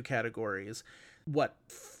the two categories. What,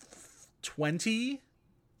 20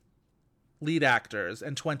 lead actors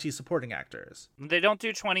and 20 supporting actors. They don't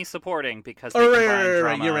do 20 supporting because they combine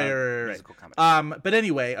drama, right. musical comedy. But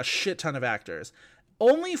anyway, a shit ton of actors.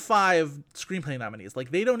 Only 5 screenplay nominees. Like,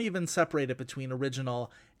 they don't even separate it between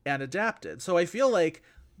original and adapted. So I feel like,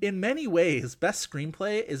 in many ways, Best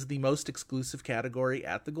Screenplay is the most exclusive category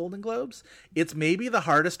at the Golden Globes. It's maybe the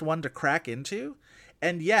hardest one to crack into,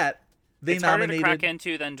 and yet it's harder to crack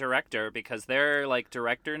into than director, because their, like,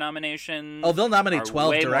 director nominations they'll nominate 12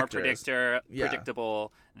 way directors. More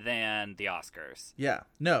predictable than the Oscars. Yeah,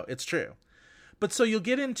 no, it's true. But so you'll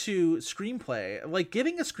get into screenplay. Like,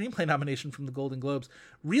 getting a screenplay nomination from the Golden Globes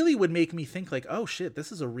really would make me think, like, oh shit,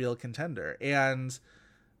 this is a real contender. And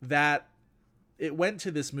that it went to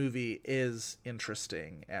this movie is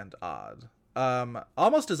interesting and odd.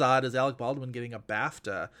 Almost as odd as Alec Baldwin getting a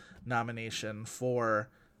BAFTA nomination for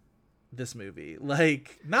this movie.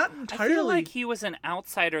 Like, not entirely. I feel like he was an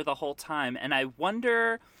outsider the whole time, and I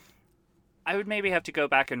wonder, I would maybe have to go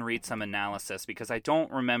back and read some analysis, because I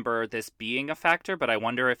don't remember this being a factor, but I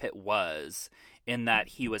wonder if it was, in that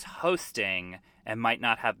he was hosting and might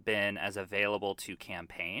not have been as available to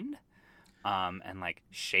campaign and, like,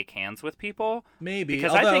 shake hands with people. Maybe.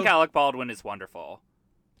 Because I think Alec Baldwin is wonderful.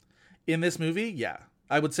 In this movie, yeah.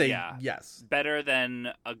 I would say Yeah. yes. Better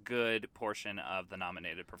than a good portion of the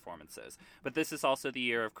nominated performances. But this is also the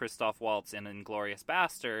year of Christoph Waltz in Inglourious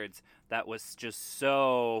Bastards that was just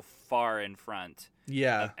so far in front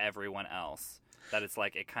Yeah. of everyone else that it's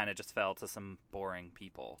like it kind of just fell to some boring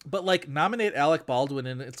people. But like nominate Alec Baldwin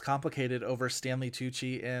and it's complicated over Stanley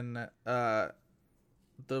Tucci in The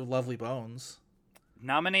Lovely Bones.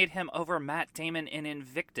 Nominate him over Matt Damon in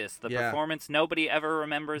Invictus, the Yeah. performance nobody ever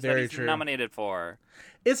remembers Very that he's true. nominated for.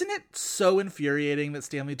 Isn't it so infuriating that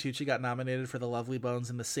Stanley Tucci got nominated for The Lovely Bones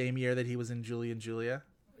in the same year that he was in Julie and Julia?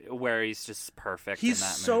 Where he's just perfect He's in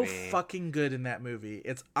that so movie. fucking good in that movie.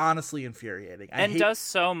 It's honestly infuriating. And does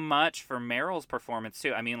so much for Meryl's performance,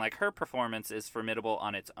 too. I mean, like, her performance is formidable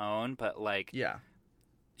on its own, but, like, Yeah.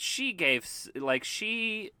 she gave,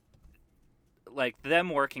 like, them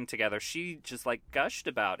working together, she just, like, gushed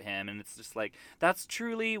about him, and it's just, like, that's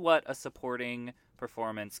truly what a supporting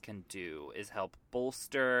performance can do, is help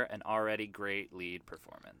bolster an already great lead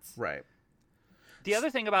performance. Right. The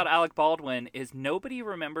other thing about Alec Baldwin is nobody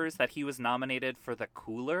remembers that he was nominated for The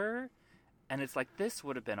Cooler, and it's like, this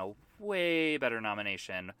would have been a way better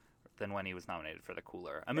nomination than when he was nominated for The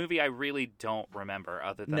Cooler. A movie I really don't remember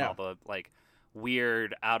other than all the, like,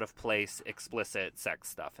 weird, out-of-place, explicit sex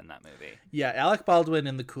stuff in that movie. Yeah, Alec Baldwin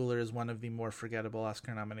in The Cooler is one of the more forgettable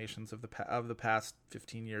Oscar nominations of the past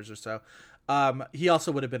 15 years or so. He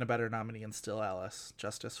also would have been a better nominee in Still Alice.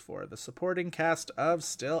 Justice for the supporting cast of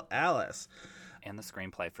Still Alice. And the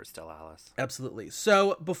screenplay for Still Alice. Absolutely.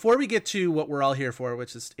 So before we get to what we're all here for,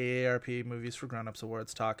 which is AARP Movies for Grown-Ups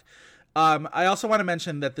Awards talk, I also want to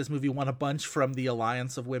mention that this movie won a bunch from the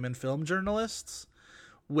Alliance of Women Film Journalists,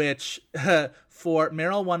 which for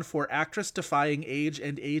Meryl won for Actress Defying Age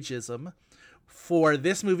and Ageism. For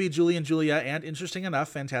this movie, Julie and Julia, and interesting enough,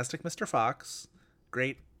 Fantastic Mr. Fox.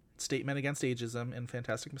 Great statement against ageism in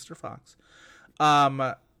Fantastic Mr. Fox.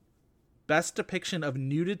 Best depiction of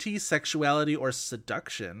nudity, sexuality, or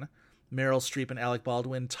seduction, Meryl Streep and Alec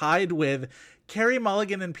Baldwin, tied with Carey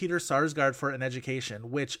Mulligan and Peter Sarsgaard for An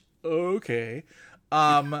Education, which, okay.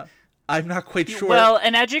 I'm not quite sure. Well,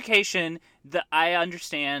 An Education, I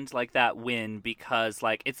understand, like, that win because,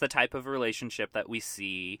 like, it's the type of relationship that we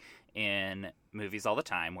see in movies all the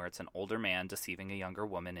time where it's an older man deceiving a younger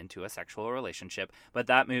woman into a sexual relationship, but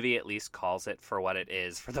that movie at least calls it for what it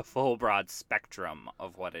is, for the full broad spectrum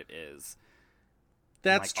of what it is.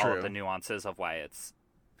 That's and, like, true. all of the nuances of why it's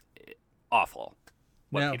awful,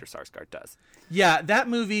 what Now, Peter Sarsgaard does. Yeah, that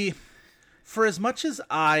movie, for as much as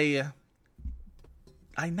I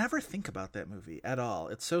never think about that movie at all.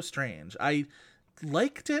 It's so strange. I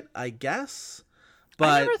liked it, I guess. But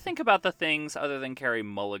I never think about the things other than Carey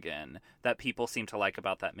Mulligan that people seem to like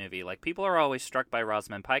about that movie. Like, people are always struck by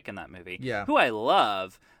Rosamund Pike in that movie, who I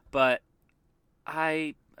love, but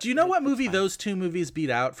do you know what movie those two movies beat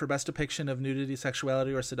out for best depiction of nudity,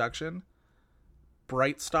 sexuality, or seduction?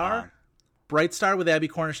 Bright Star. Bright Star with Abby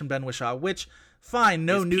Cornish and Ben Whishaw, which, fine,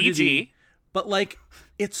 no nudity. PG. But, like,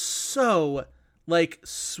 it's so, like,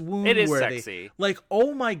 swoon-worthy. It is sexy. Like,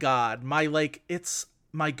 oh my god, it's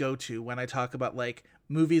my go-to when I talk about, like,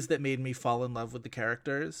 movies that made me fall in love with the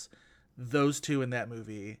characters. Those two in that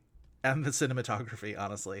movie, and the cinematography,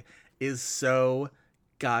 honestly, is so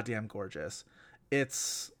goddamn gorgeous.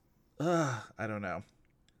 It's, I don't know.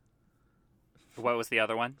 What was the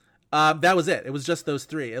other one? That was it. It was just those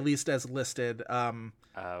three, at least as listed.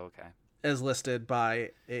 Okay. As listed by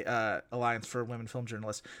Alliance for Women Film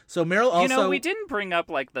Journalists. So Meryl also... we didn't bring up,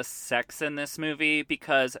 like, the sex in this movie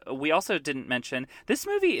because we also didn't mention this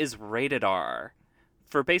movie is rated R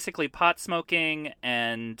for basically pot smoking,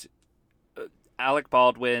 and Alec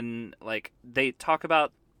Baldwin, like, they talk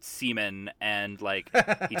about semen and, like,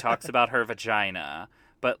 he talks about her vagina,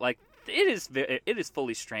 but, like, it is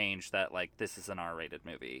fully strange that, like, this is an R-rated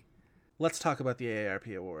movie. Let's talk about the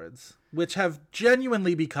AARP Awards, which have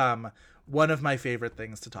genuinely become one of my favorite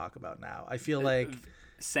things to talk about now. I feel like...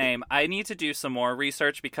 Same. I need to do some more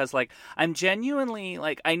research because, like, I'm genuinely,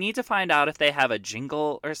 like, I need to find out if they have a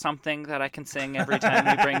jingle or something that I can sing every time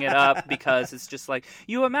we bring it up, because it's just, like,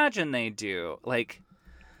 you imagine they do. Like,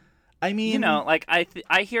 I mean... You know, like,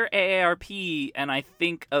 I hear AARP and I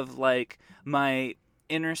think of, like, my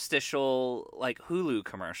interstitial, like, Hulu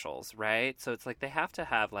commercials, right? So it's like they have to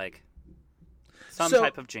have, like... some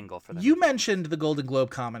type of jingle for them. You mentioned the Golden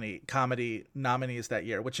Globe comedy nominees that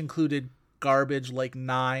year, which included garbage like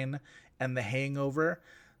Nine and The Hangover.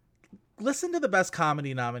 Listen to the best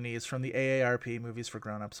comedy nominees from the AARP Movies for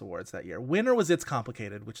Grown-Ups Awards that year. Winner was It's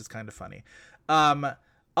Complicated, which is kind of funny.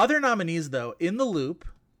 Other nominees, though, In the Loop,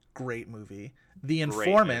 great movie. The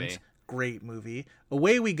Informant, great movie.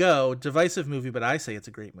 Away We Go, divisive movie, but I say it's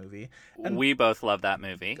a great movie. And We both love that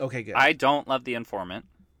movie. Okay, good. I don't love The Informant.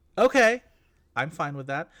 Okay, I'm fine with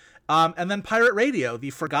that. And then Pirate Radio,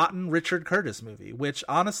 the forgotten Richard Curtis movie, which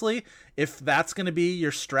honestly, if that's going to be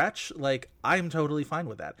your stretch, like, I'm totally fine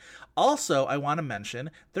with that. Also, I want to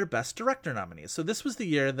mention their Best Director nominees. So this was the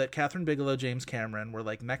year that Catherine Bigelow, James Cameron were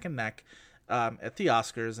like neck and neck at the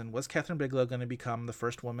Oscars. And was Catherine Bigelow going to become the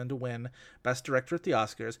first woman to win Best Director at the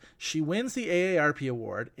Oscars? She wins the AARP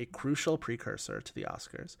award, a crucial precursor to the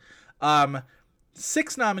Oscars.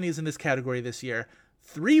 6 nominees in this category this year.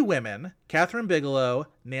 3 women, Catherine Bigelow,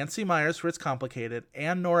 Nancy Meyers for It's Complicated,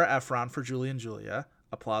 and Nora Ephron for Julie and Julia.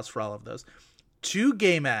 Applause for all of those. 2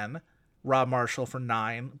 gay men, Rob Marshall for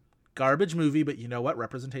 9, garbage movie, but you know what?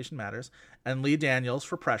 Representation matters. And Lee Daniels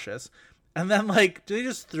for Precious. And then, like, they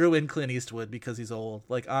just threw in Clint Eastwood because he's old.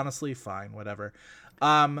 Like, honestly, fine, whatever.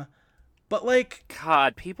 But, like...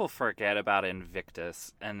 God, people forget about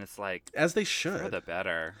Invictus, and it's like... As they should. For the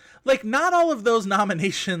better. Like, not all of those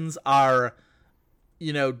nominations are...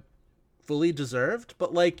 you know, fully deserved,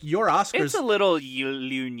 but like your Oscars, it's a little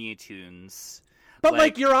Looney Tunes. But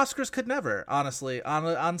like your Oscars could never, honestly,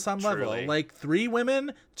 on some Truly. level. Like 3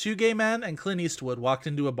 women, 2 gay men, and Clint Eastwood walked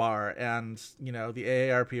into a bar, and you know the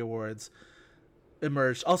AARP awards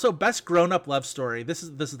emerged. Also, Best Grown-Up Love Story. This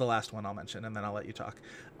is the last one I'll mention, and then I'll let you talk.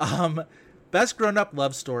 Best Grown-Up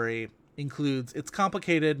Love Story includes It's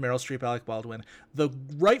Complicated, Meryl Streep, Alec Baldwin. The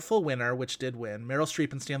rightful winner, which did win, Meryl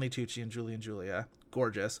Streep and Stanley Tucci and Julie and Julia.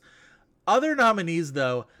 Gorgeous. Other nominees,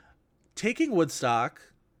 though, Taking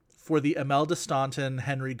Woodstock for the Imelda Staunton,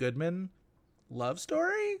 Henry Goodman love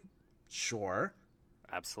story? Sure.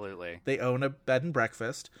 Absolutely. They own a bed and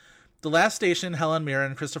breakfast. The Last Station, Helen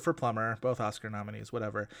Mirren, Christopher Plummer, both Oscar nominees,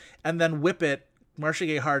 whatever. And then Whip It, Marcia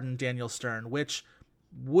Gay Harden, Daniel Stern, which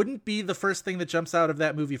wouldn't be the first thing that jumps out of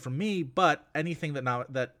that movie for me, but anything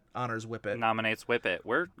that honors Whip It. Nominates Whip It.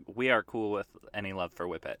 We are cool with any love for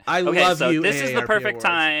Whip It. I love so you, this is the AARP perfect awards.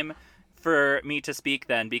 time for me to speak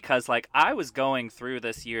then, because like I was going through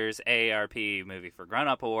this year's AARP Movie for Grown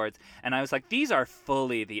Up Awards, and I was like, these are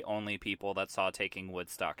fully the only people that saw Taking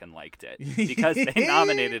Woodstock and liked it, because they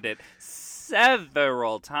nominated it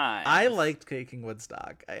several times. I liked Taking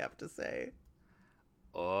Woodstock, I have to say.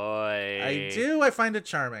 Oy. I do. I find it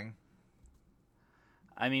charming.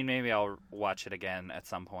 I mean, maybe I'll watch it again at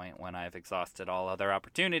some point when I've exhausted all other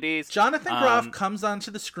opportunities. Jonathan Groff comes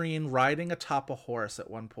onto the screen riding atop a horse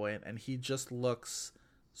at one point, and he just looks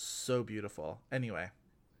so beautiful. Anyway.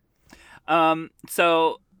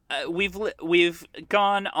 So we've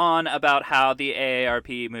gone on about how the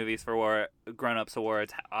AARP Movies for Grown-Ups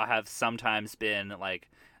Awards have sometimes been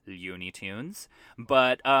like Looney Tunes,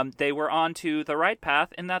 but they were on to the right path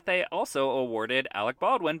in that they also awarded Alec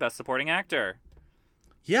Baldwin Best Supporting Actor.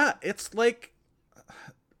 Yeah, it's like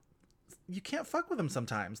you can't fuck with him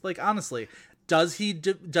sometimes. Like, honestly, does he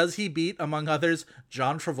beat, among others,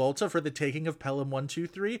 John Travolta for The Taking of Pelham 1, 2,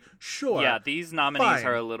 3? Sure. Yeah, these nominees Fine.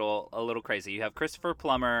 are a little crazy. You have Christopher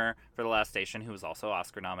Plummer for The Last Station, who was also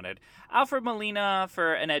Oscar nominated. Alfred Molina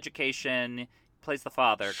for An Education, plays the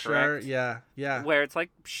father, Sure, correct? yeah. Where it's like,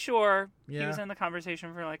 sure, he Yeah. was in the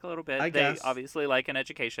conversation for like a little bit. I They guess. obviously like An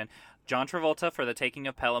Education. John Travolta for The Taking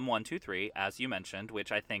of Pelham 1, 2, 3, as you mentioned,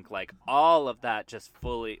 which I think like all of that just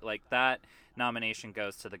fully, like that nomination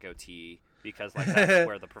goes to the goatee because like that's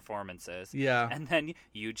where the performance is. Yeah. And then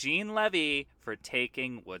Eugene Levy for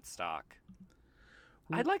Taking Woodstock.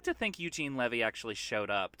 I'd like to think Eugene Levy actually showed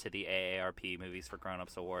up to the AARP Movies for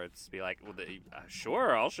Grown-Ups Awards to be like, well,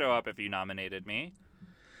 sure, I'll show up if you nominated me.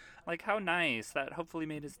 Like, how nice. That hopefully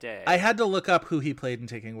made his day. I had to look up who he played in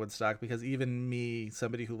Taking Woodstock because even me,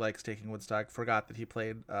 somebody who likes Taking Woodstock, forgot that he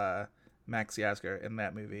played Max Yasgur in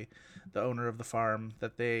that movie, the owner of the farm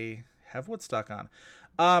that they have Woodstock on.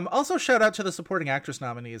 Also, shout out to the supporting actress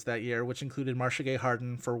nominees that year, which included Marcia Gay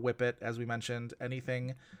Harden for Whip It, as we mentioned.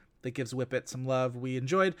 Anything that gives Whip It some love we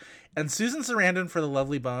enjoyed. And Susan Sarandon for The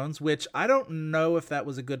Lovely Bones, which I don't know if that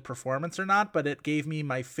was a good performance or not, but it gave me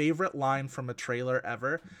my favorite line from a trailer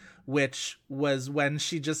ever, which was when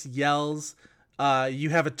she just yells,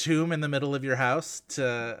 you have a tomb in the middle of your house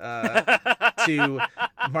to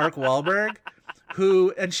Mark Wahlberg,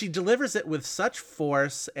 and she delivers it with such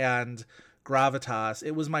force and gravitas.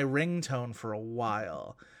 It was my ringtone for a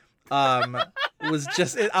while. Was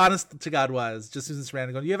just, it honest to God was just Susan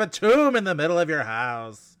Sarandon going, you have a tomb in the middle of your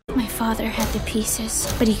house. My father had the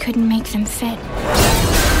pieces, but he couldn't make them fit.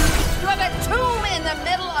 You have a tomb in the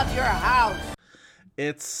middle of your house.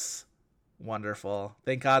 It's wonderful.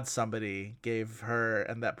 Thank God somebody gave her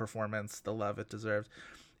and that performance the love it deserved.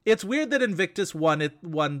 It's weird that Invictus won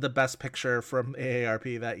the Best Picture from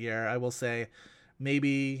AARP that year. I will say,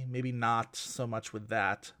 maybe not so much with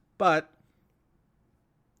that, but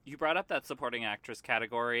you brought up that supporting actress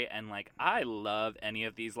category, and like I love any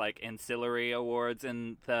of these like ancillary awards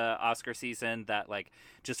in the Oscar season that like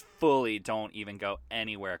just fully don't even go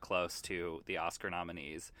anywhere close to the Oscar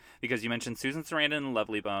nominees. Because you mentioned Susan Sarandon in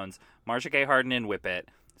Lovely Bones, Marcia Gay Harden in Whip It.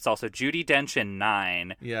 It's also Judi Dench in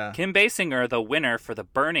 9. Yeah. Kim Basinger, the winner for The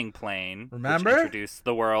Burning Plane. Remember? Which introduced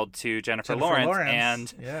the world to Jennifer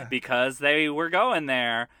Lawrence. And because they were going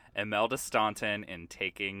there, Imelda Staunton in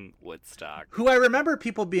Taking Woodstock. Who I remember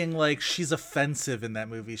people being like, she's offensive in that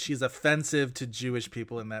movie. She's offensive to Jewish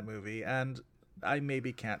people in that movie. And I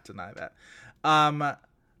maybe can't deny that. I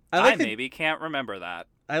maybe can't remember that.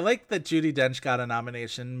 I like that Judi Dench got a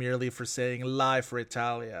nomination merely for saying "Lie for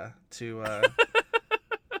Italia" to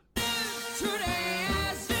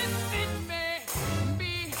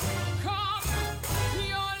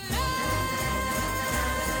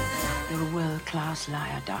You're a world-class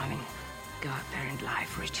liar, darling. Go out there and lie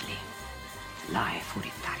for Italy. Lie for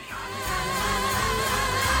Italia.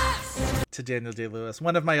 to Daniel Day-Lewis.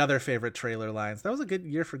 One of my other favorite trailer lines. That was a good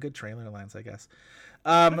year for good trailer lines, I guess.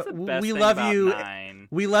 We love you.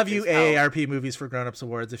 We love you, AARP Movies for Grown-Ups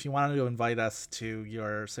Awards. If you wanted to invite us to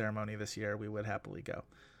your ceremony this year, we would happily go.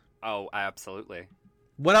 Oh, absolutely.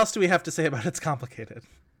 What else do we have to say about It's Complicated?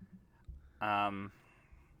 I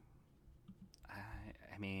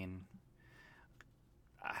mean,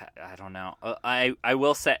 I don't know. I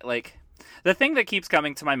will say, like, the thing that keeps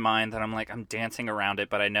coming to my mind that I'm dancing around it,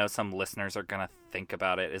 but I know some listeners are going to think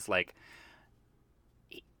about it, is like,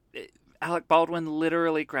 Alec Baldwin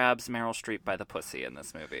literally grabs Meryl Streep by the pussy in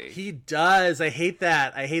this movie. He does. I hate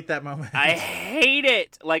that. I hate that moment. I hate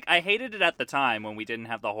it. Like, I hated it at the time when we didn't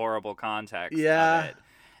have the horrible context of it.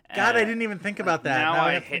 God, I didn't even think about that. Now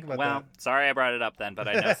I think about that. Sorry I brought it up then, but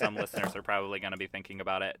I know some listeners are probably going to be thinking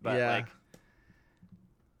about it. But like,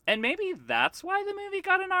 and maybe that's why the movie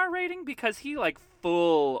got an R rating, because he like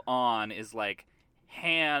full on is like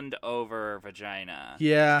hand over vagina.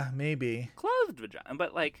 Yeah, maybe. Clothed vagina,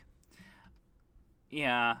 but like,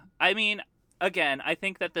 yeah. I mean, again, I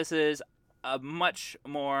think that this is a much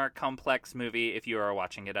more complex movie if you are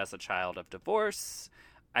watching it as a child of divorce.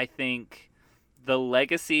 I think the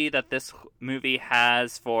legacy that this movie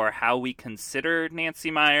has for how we consider Nancy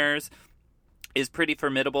Meyers is pretty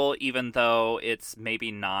formidable, even though it's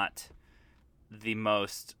maybe not the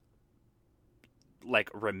most, like,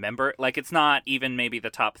 it's not even maybe the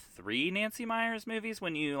top 3 Nancy Meyers movies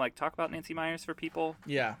when you, like, talk about Nancy Meyers for people.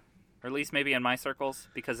 Yeah. Or at least maybe in my circles,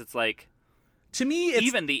 because it's like, to me, it's,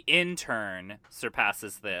 even The Intern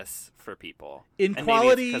surpasses this for people. In and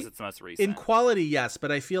quality, because it's the most recent. In quality, yes, but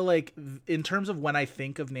I feel like in terms of when I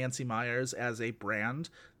think of Nancy Meyers as a brand,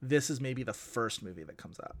 this is maybe the first movie that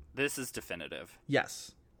comes out. This is definitive.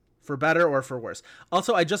 Yes, for better or for worse.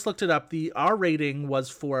 Also, I just looked it up. The R rating was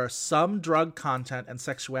for some drug content and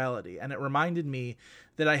sexuality, and it reminded me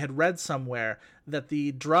that I had read somewhere that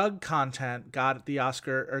the drug content got the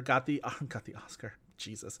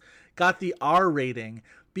R rating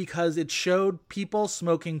because it showed people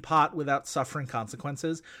smoking pot without suffering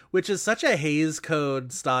consequences, which is such a Hays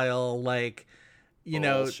Code style, like,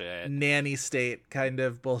 bullshit. Nanny state kind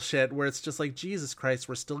of bullshit, where it's just like, Jesus Christ,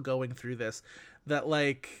 we're still going through this. That,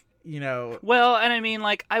 like, Well, and I mean,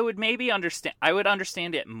 like, I would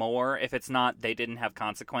understand it more if it's not they didn't have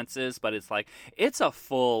consequences, but it's like, it's a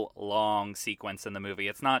full, long sequence in the movie.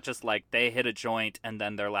 It's not just like they hit a joint and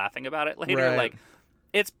then they're laughing about it later. Right. Like,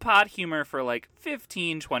 it's pot humor for like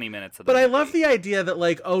 15-20 minutes of the movie. I love the idea that,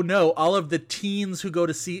 like, oh no, all of the teens who go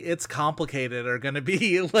to see It's Complicated are going to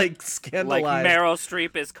be, like, scandalized. Like, Meryl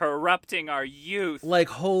Streep is corrupting our youth. Like,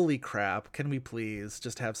 holy crap, can we please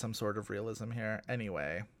just have some sort of realism here?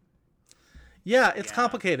 Anyway. Yeah, It's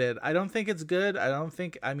complicated. I don't think it's good. I don't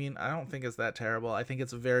think it's that terrible. I think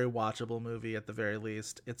it's a very watchable movie at the very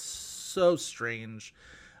least. It's so strange.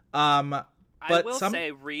 I will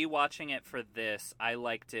say, rewatching it for this, I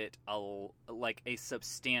liked it a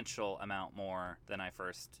substantial amount more than I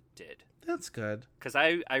first did. That's good. Because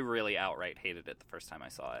I really outright hated it the first time I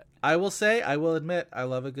saw it. I will admit, I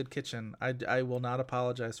love a good kitchen. I will not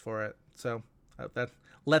apologize for it. So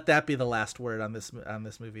let that be the last word on this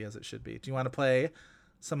movie, as it should be. Do you want to play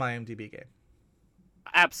some IMDb game?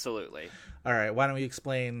 Absolutely. All right, why don't we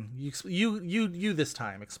explain? You this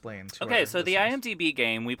time explain. To Okay, our so the listeners. IMDb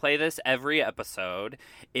game, we play this every episode.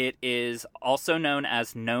 It is also known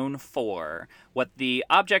as Known For. What the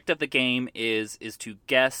object of the game is to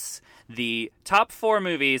guess the top 4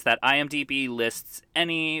 movies that IMDb lists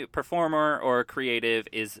any performer or creative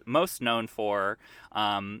is most known for.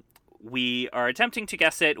 We are attempting to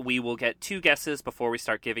guess it. We will get 2 guesses before we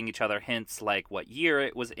start giving each other hints like what year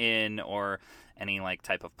it was in or any like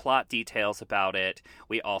type of plot details about it.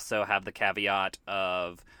 We also have the caveat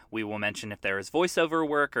of we will mention if there is voiceover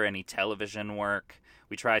work or any television work.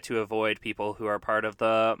 We try to avoid people who are part of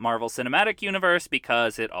the Marvel Cinematic Universe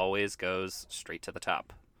because it always goes straight to the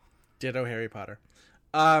top. Ditto Harry Potter.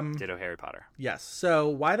 Ditto Harry Potter. Yes. So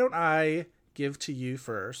why don't I give to you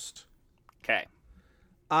first? Okay.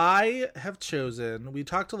 I have chosen, we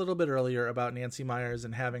talked a little bit earlier about Nancy Meyers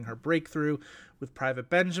and having her breakthrough with Private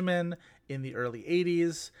Benjamin in the early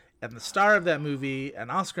 80s, and the star of that movie, an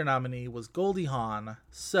Oscar nominee, was Goldie Hawn.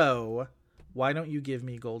 So why don't you give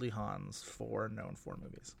me Goldie Hawn's 4 known for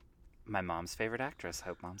movies? My mom's favorite actress.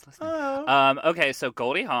 Hope mom's listening. Oh. Okay, so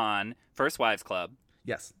Goldie Hawn, First Wives Club.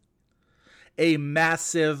 Yes. A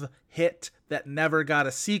massive hit that never got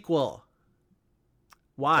a sequel.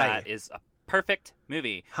 Why? That is a perfect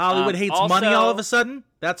movie. Hollywood hates also, money all of a sudden?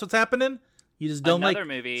 That's what's happening? You just don't another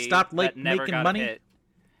movie stop that never making got money? a hit.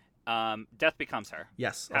 Death Becomes Her.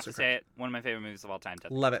 Yes. Have to say it. One of my favorite movies of all time.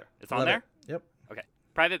 Death Love Becomes it. Her. It's on Love there? it. Yep. Okay.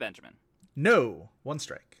 Private Benjamin. No. 1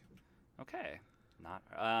 strike. Okay.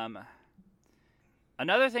 Not.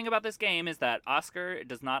 Another thing about this game is that Oscar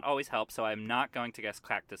does not always help, so I'm not going to guess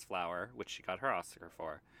Cactus Flower, which she got her Oscar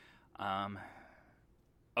for.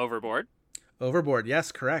 Overboard. Overboard.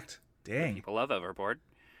 Yes, correct. Dang. People love Overboard.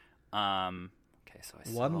 Okay, so I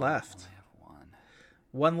One left. only have 1.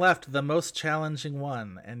 1 left, the most challenging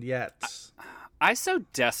one, and yet I so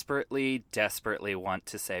desperately want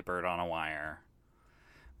to say Bird on a Wire.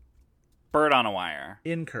 Bird on a Wire.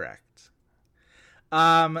 incorrect.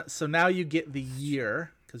 So now you get the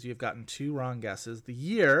year, because you've gotten 2 wrong guesses. The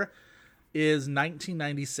year is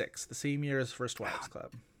 1996, the same year as First Wives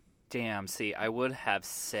Club. Damn, see, I would have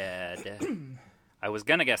said... I was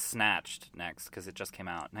going to guess Snatched next, because it just came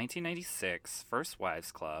out. 1996, First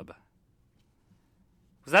Wives Club.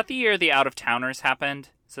 Was that the year the Out-of-Towners happened?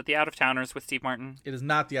 Is it the Out-of-Towners with Steve Martin? It is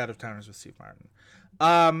not the Out-of-Towners with Steve Martin.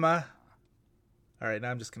 All right,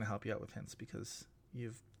 now I'm just going to help you out with hints, because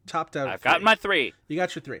you've topped out. I've got my 3. You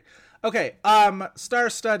got your 3. Okay,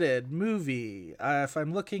 star-studded movie. If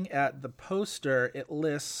I'm looking at the poster, it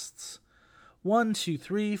lists 1, 2,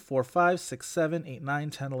 3, 4, 5, 6, 7, 8, 9,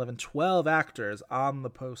 10, 11, 12 actors on the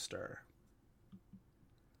poster.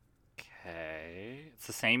 Okay. It's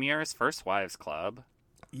the same year as First Wives Club.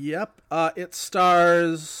 Yep. It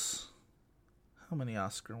stars... How many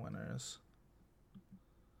Oscar winners?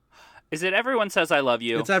 Is it Everyone Says I Love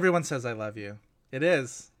You? It's Everyone Says I Love You. It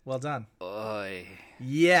is. Well done. Oy.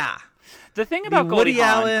 Yeah. The thing about Woody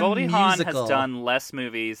Allen Goldie Hawn musical. has done less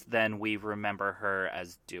movies than we remember her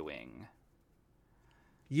as doing.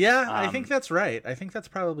 Yeah, I think that's right. I think that's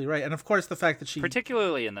probably right. And of course, the fact that she...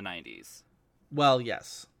 Particularly in the 90s. Well,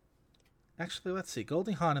 yes. Actually, let's see.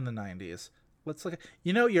 Goldie Hawn in the 90s. Let's look at...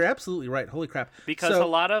 You know, you're absolutely right. Holy crap. Because So- a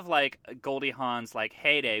lot of, like, Goldie Hawn's, like,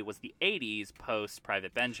 heyday was the 80s post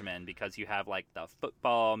Private Benjamin, because you have, like, the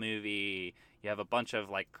football movie, you have a bunch of,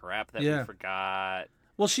 like, crap that Yeah. we forgot.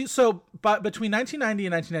 Well, but between 1990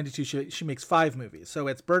 and 1992, she makes 5 movies. So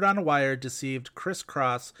it's Bird on a Wire, Deceived,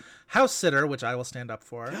 Crisscross, House Sitter, which I will stand up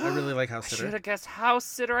for. I really like House I should Sitter. have guessed House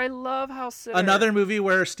Sitter. I love House Sitter. Another movie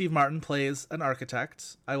where Steve Martin plays an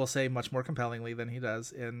architect. I will say much more compellingly than he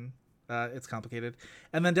does in It's Complicated.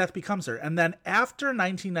 And then Death Becomes Her. And then after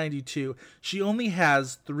 1992, she only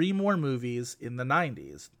has 3 more movies in the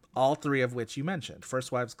 90s, all 3 of which you mentioned.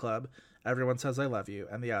 First Wives Club, Everyone Says I Love You,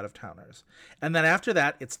 and The Out-of-Towners. And then after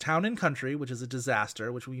that, it's Town and Country, which is a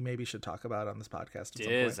disaster, which we maybe should talk about on this podcast at some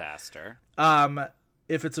point. Disaster.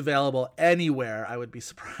 If it's available anywhere, I would be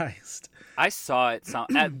surprised. I saw it.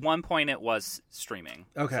 At one point, it was streaming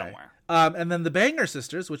somewhere. And then The Banger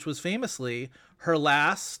Sisters, which was famously her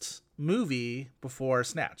last movie before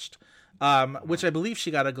Snatched, which I believe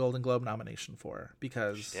she got a Golden Globe nomination for,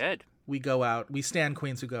 because She did. we stand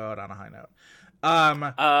queens who go out on a high note.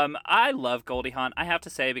 I love Goldie Hawn. I have to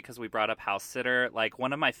say, because we brought up House Sitter, like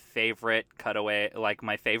one of my favorite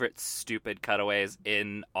my favorite stupid cutaways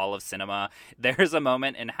in all of cinema. There's a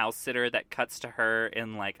moment in House Sitter that cuts to her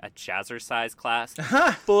in like a jazzercise class,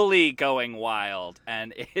 fully going wild,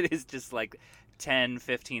 and it is just like 10,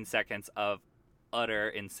 15 seconds of utter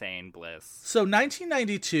insane bliss. So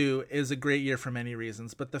 1992 is a great year for many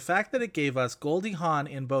reasons, but the fact that it gave us Goldie Hawn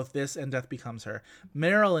in both this and Death Becomes Her,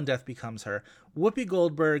 Meryl in Death Becomes Her, Whoopi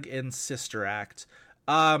Goldberg in Sister Act.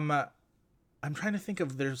 I'm trying to think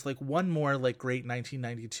of, there's like one more like great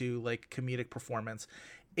 1992 like comedic performance,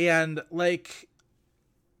 and like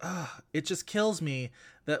it just kills me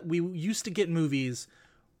that we used to get movies,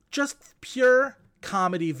 just pure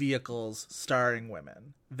comedy vehicles starring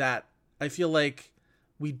women, that I feel like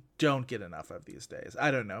we don't get enough of these days.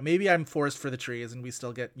 I don't know. Maybe I'm forced for the trees and we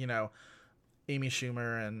still get, you know, Amy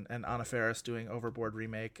Schumer and Anna Faris doing Overboard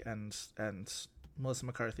remake and Melissa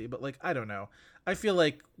McCarthy, but like, I don't know. I feel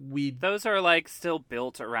like those are like still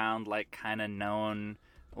built around like kind of known,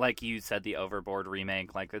 like you said, the Overboard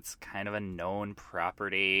remake, like it's kind of a known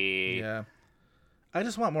property. Yeah. I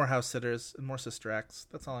just want more House Sitters and more Sister Acts.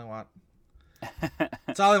 That's all I want.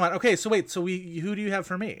 That's all I want. Okay, so wait, who do you have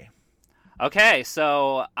for me? Okay,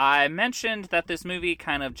 so I mentioned that this movie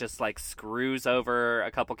kind of just like screws over a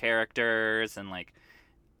couple characters and like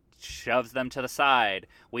shoves them to the side.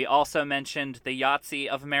 We also mentioned the Yahtzee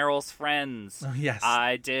of Meryl's friends. Oh, yes.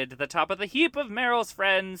 I did the top of the heap of Meryl's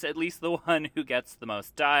friends, at least the one who gets the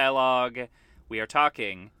most dialogue. We are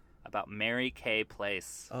talking about Mary Kay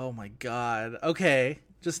Place. Oh my god. Okay.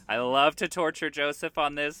 I love to torture Joseph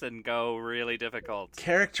on this and go really difficult.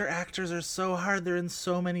 Character actors are so hard. They're in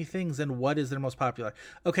so many things. And what is their most popular?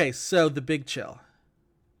 Okay, so The Big Chill.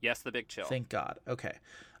 Yes, The Big Chill. Thank God. Okay.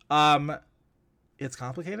 It's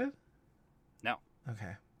complicated? No.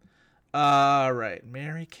 Okay. All right.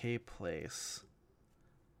 Mary Kay Place.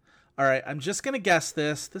 All right. I'm just going to guess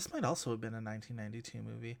this. This might also have been a 1992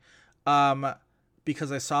 movie.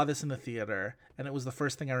 Because I saw this in the theater, and it was the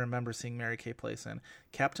first thing I remember seeing Mary Kay Place in.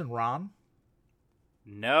 Captain Ron?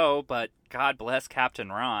 No, but God bless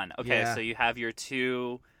Captain Ron. Okay, Yeah. so you have your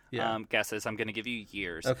two guesses. I'm going to give you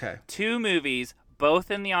years. Okay. Two movies,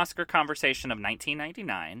 both in the Oscar conversation of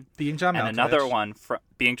 1999. Being John Malkovich. And another one,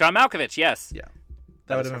 Being John Malkovich, yes. Yeah.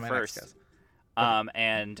 That would have been my first. next guess.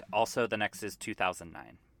 And also the next is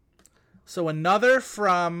 2009. So another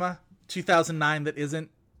from 2009 that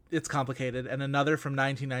isn't It's Complicated, and another from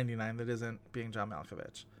 1999 that isn't Being John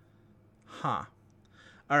Malkovich. Huh.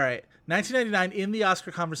 All right. 1999 in the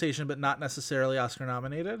Oscar conversation, but not necessarily Oscar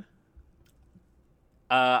nominated?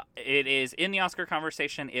 It is in the Oscar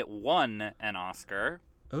conversation. It won an Oscar.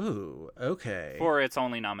 Ooh, okay. For its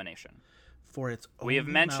only nomination. We have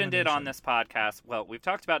mentioned it on this podcast. Well, we've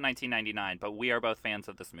talked about 1999, but we are both fans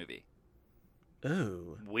of this movie.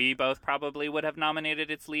 Ooh. We both probably would have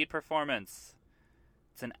nominated its lead performance.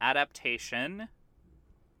 It's an adaptation.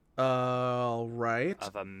 Right.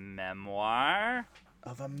 Of a memoir.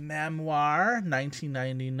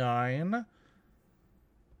 1999.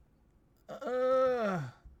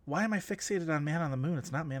 Why am I fixated on Man on the Moon?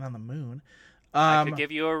 It's not Man on the Moon. I could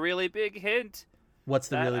give you a really big hint. What's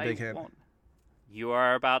the really big hint? You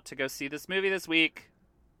are about to go see this movie this week.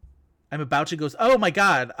 I'm about to go. Oh my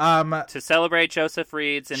God! To celebrate Joseph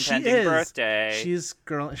Reed's impending birthday. She's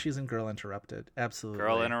in Girl Interrupted. Absolutely.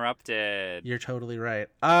 Girl Interrupted. You're totally right.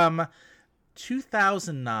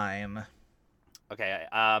 2009. Okay.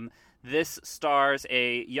 This stars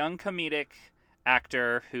a young comedic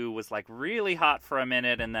actor who was like really hot for a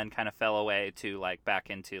minute and then kind of fell away to like back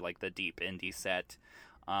into like the deep indie set.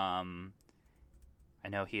 I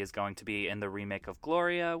know he is going to be in the remake of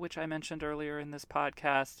Gloria, which I mentioned earlier in this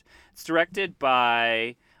podcast. It's directed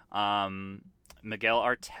by Miguel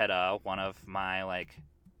Arteta, one of my like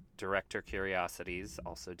director curiosities.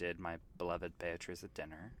 Also did My Beloved Beatriz at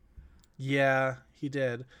Dinner. Yeah, he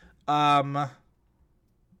did.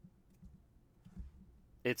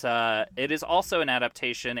 It is also an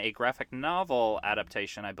adaptation, a graphic novel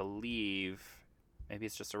adaptation, I believe. Maybe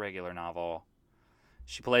it's just a regular novel.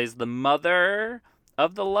 She plays the mother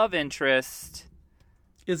of the love interest.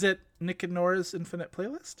 Is it Nick and Nora's Infinite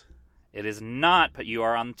Playlist? It is not, but you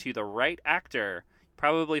are on to the right actor.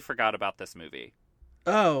 Probably forgot about this movie.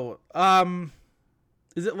 Oh,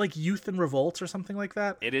 is it like Youth in Revolt or something like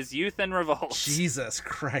that? It is Youth in Revolt. Jesus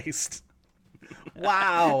Christ.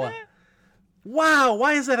 Wow. Wow,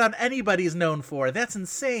 why is that on anybody's known for? That's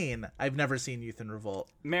insane. I've never seen Youth in Revolt.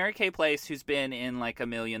 Mary Kay Place, who's been in like a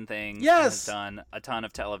million things. Yes. Has done a ton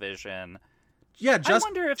of television. Yeah,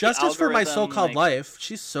 Justice for My So-Called like, Life.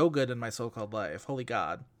 She's so good in My So-Called Life. Holy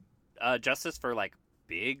God. Justice for like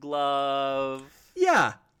Big Love.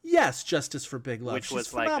 Yeah. Yes, Justice for Big Love. Which She's was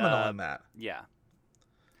phenomenal like, in that. Yeah.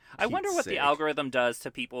 I wonder what the algorithm does to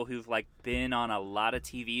people who've like been on a lot of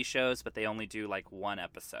TV shows, but they only do like one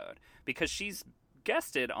episode. Because she's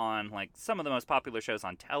guested on like some of the most popular shows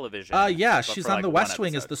on television. Yeah, but she's for, on like, The one West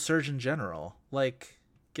Wing as episode. the Surgeon General. Like,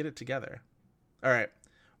 get it together. All right.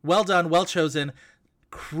 Well done, well chosen.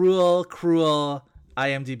 Cruel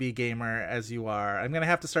IMDb gamer as you are. I'm going to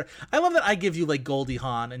have to start. I love that I give you like Goldie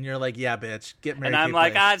Hawn and you're like, yeah, bitch, get Mary And I'm Kay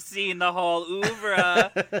like, Place. I've seen the whole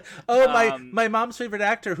oeuvre. My mom's favorite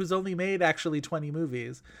actor who's only made actually 20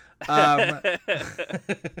 movies. All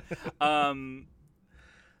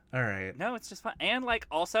right. No, it's just fun. And like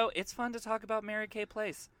also it's fun to talk about Mary Kay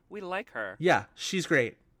Place. We like her. Yeah, she's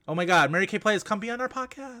great. Oh my God, Mary Kay Place, come be on our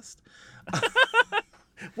podcast.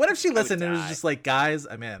 What if she listened and was just like, guys,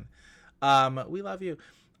 I'm in. We love you.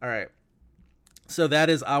 All right. So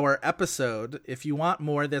that is our episode. If you want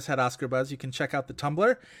more This Had Oscar Buzz, you can check out the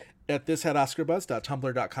Tumblr at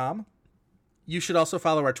thishadoscarbuzz.tumblr.com. You should also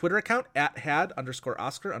follow our Twitter account at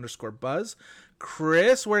had_Oscar_Buzz.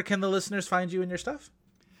 Chris, where can the listeners find you and your stuff?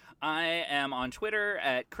 I am on Twitter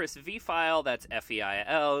at Chris Vfile, that's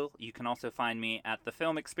F-E-I-L. You can also find me at The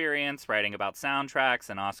Film Experience, writing about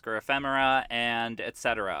soundtracks and Oscar ephemera and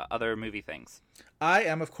etc., other movie things. I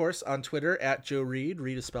am, of course, on Twitter at Joe Reed.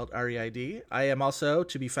 Reed is spelled R-E-I-D. I am also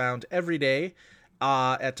to be found every day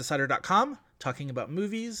at Decider.com, talking about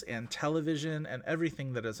movies and television and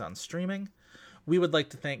everything that is on streaming. We would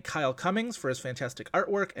like to thank Kyle Cummings for his fantastic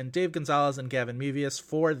artwork and Dave Gonzalez and Gavin Mevius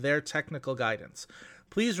for their technical guidance.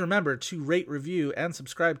 Please remember to rate, review, and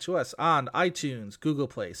subscribe to us on iTunes, Google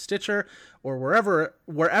Play, Stitcher, or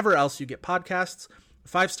wherever else you get podcasts. A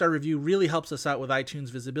 5-star review really helps us out with iTunes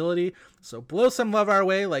visibility, so blow some love our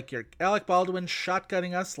way like you're Alec Baldwin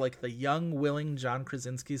shotgunning us like the young, willing John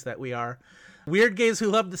Krasinski's that we are. Weird gays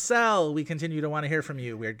who love to sell, we continue to want to hear from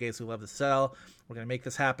you. Weird gays who love to sell. We're going to make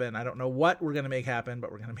this happen. I don't know what we're going to make happen,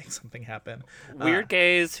 but we're going to make something happen. Weird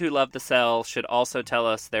gays who love to sell should also tell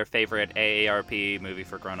us their favorite AARP movie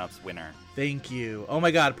for grown-ups winner. Thank you. Oh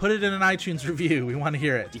my God, put it in an iTunes review. We want to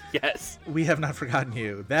hear it. Yes. We have not forgotten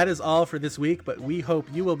you. That is all for this week, but we hope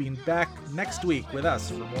you will be back next week with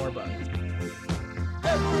us for more Buzz.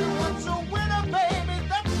 Everyone's a winner, baby.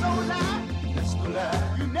 That's so loud. That's so loud.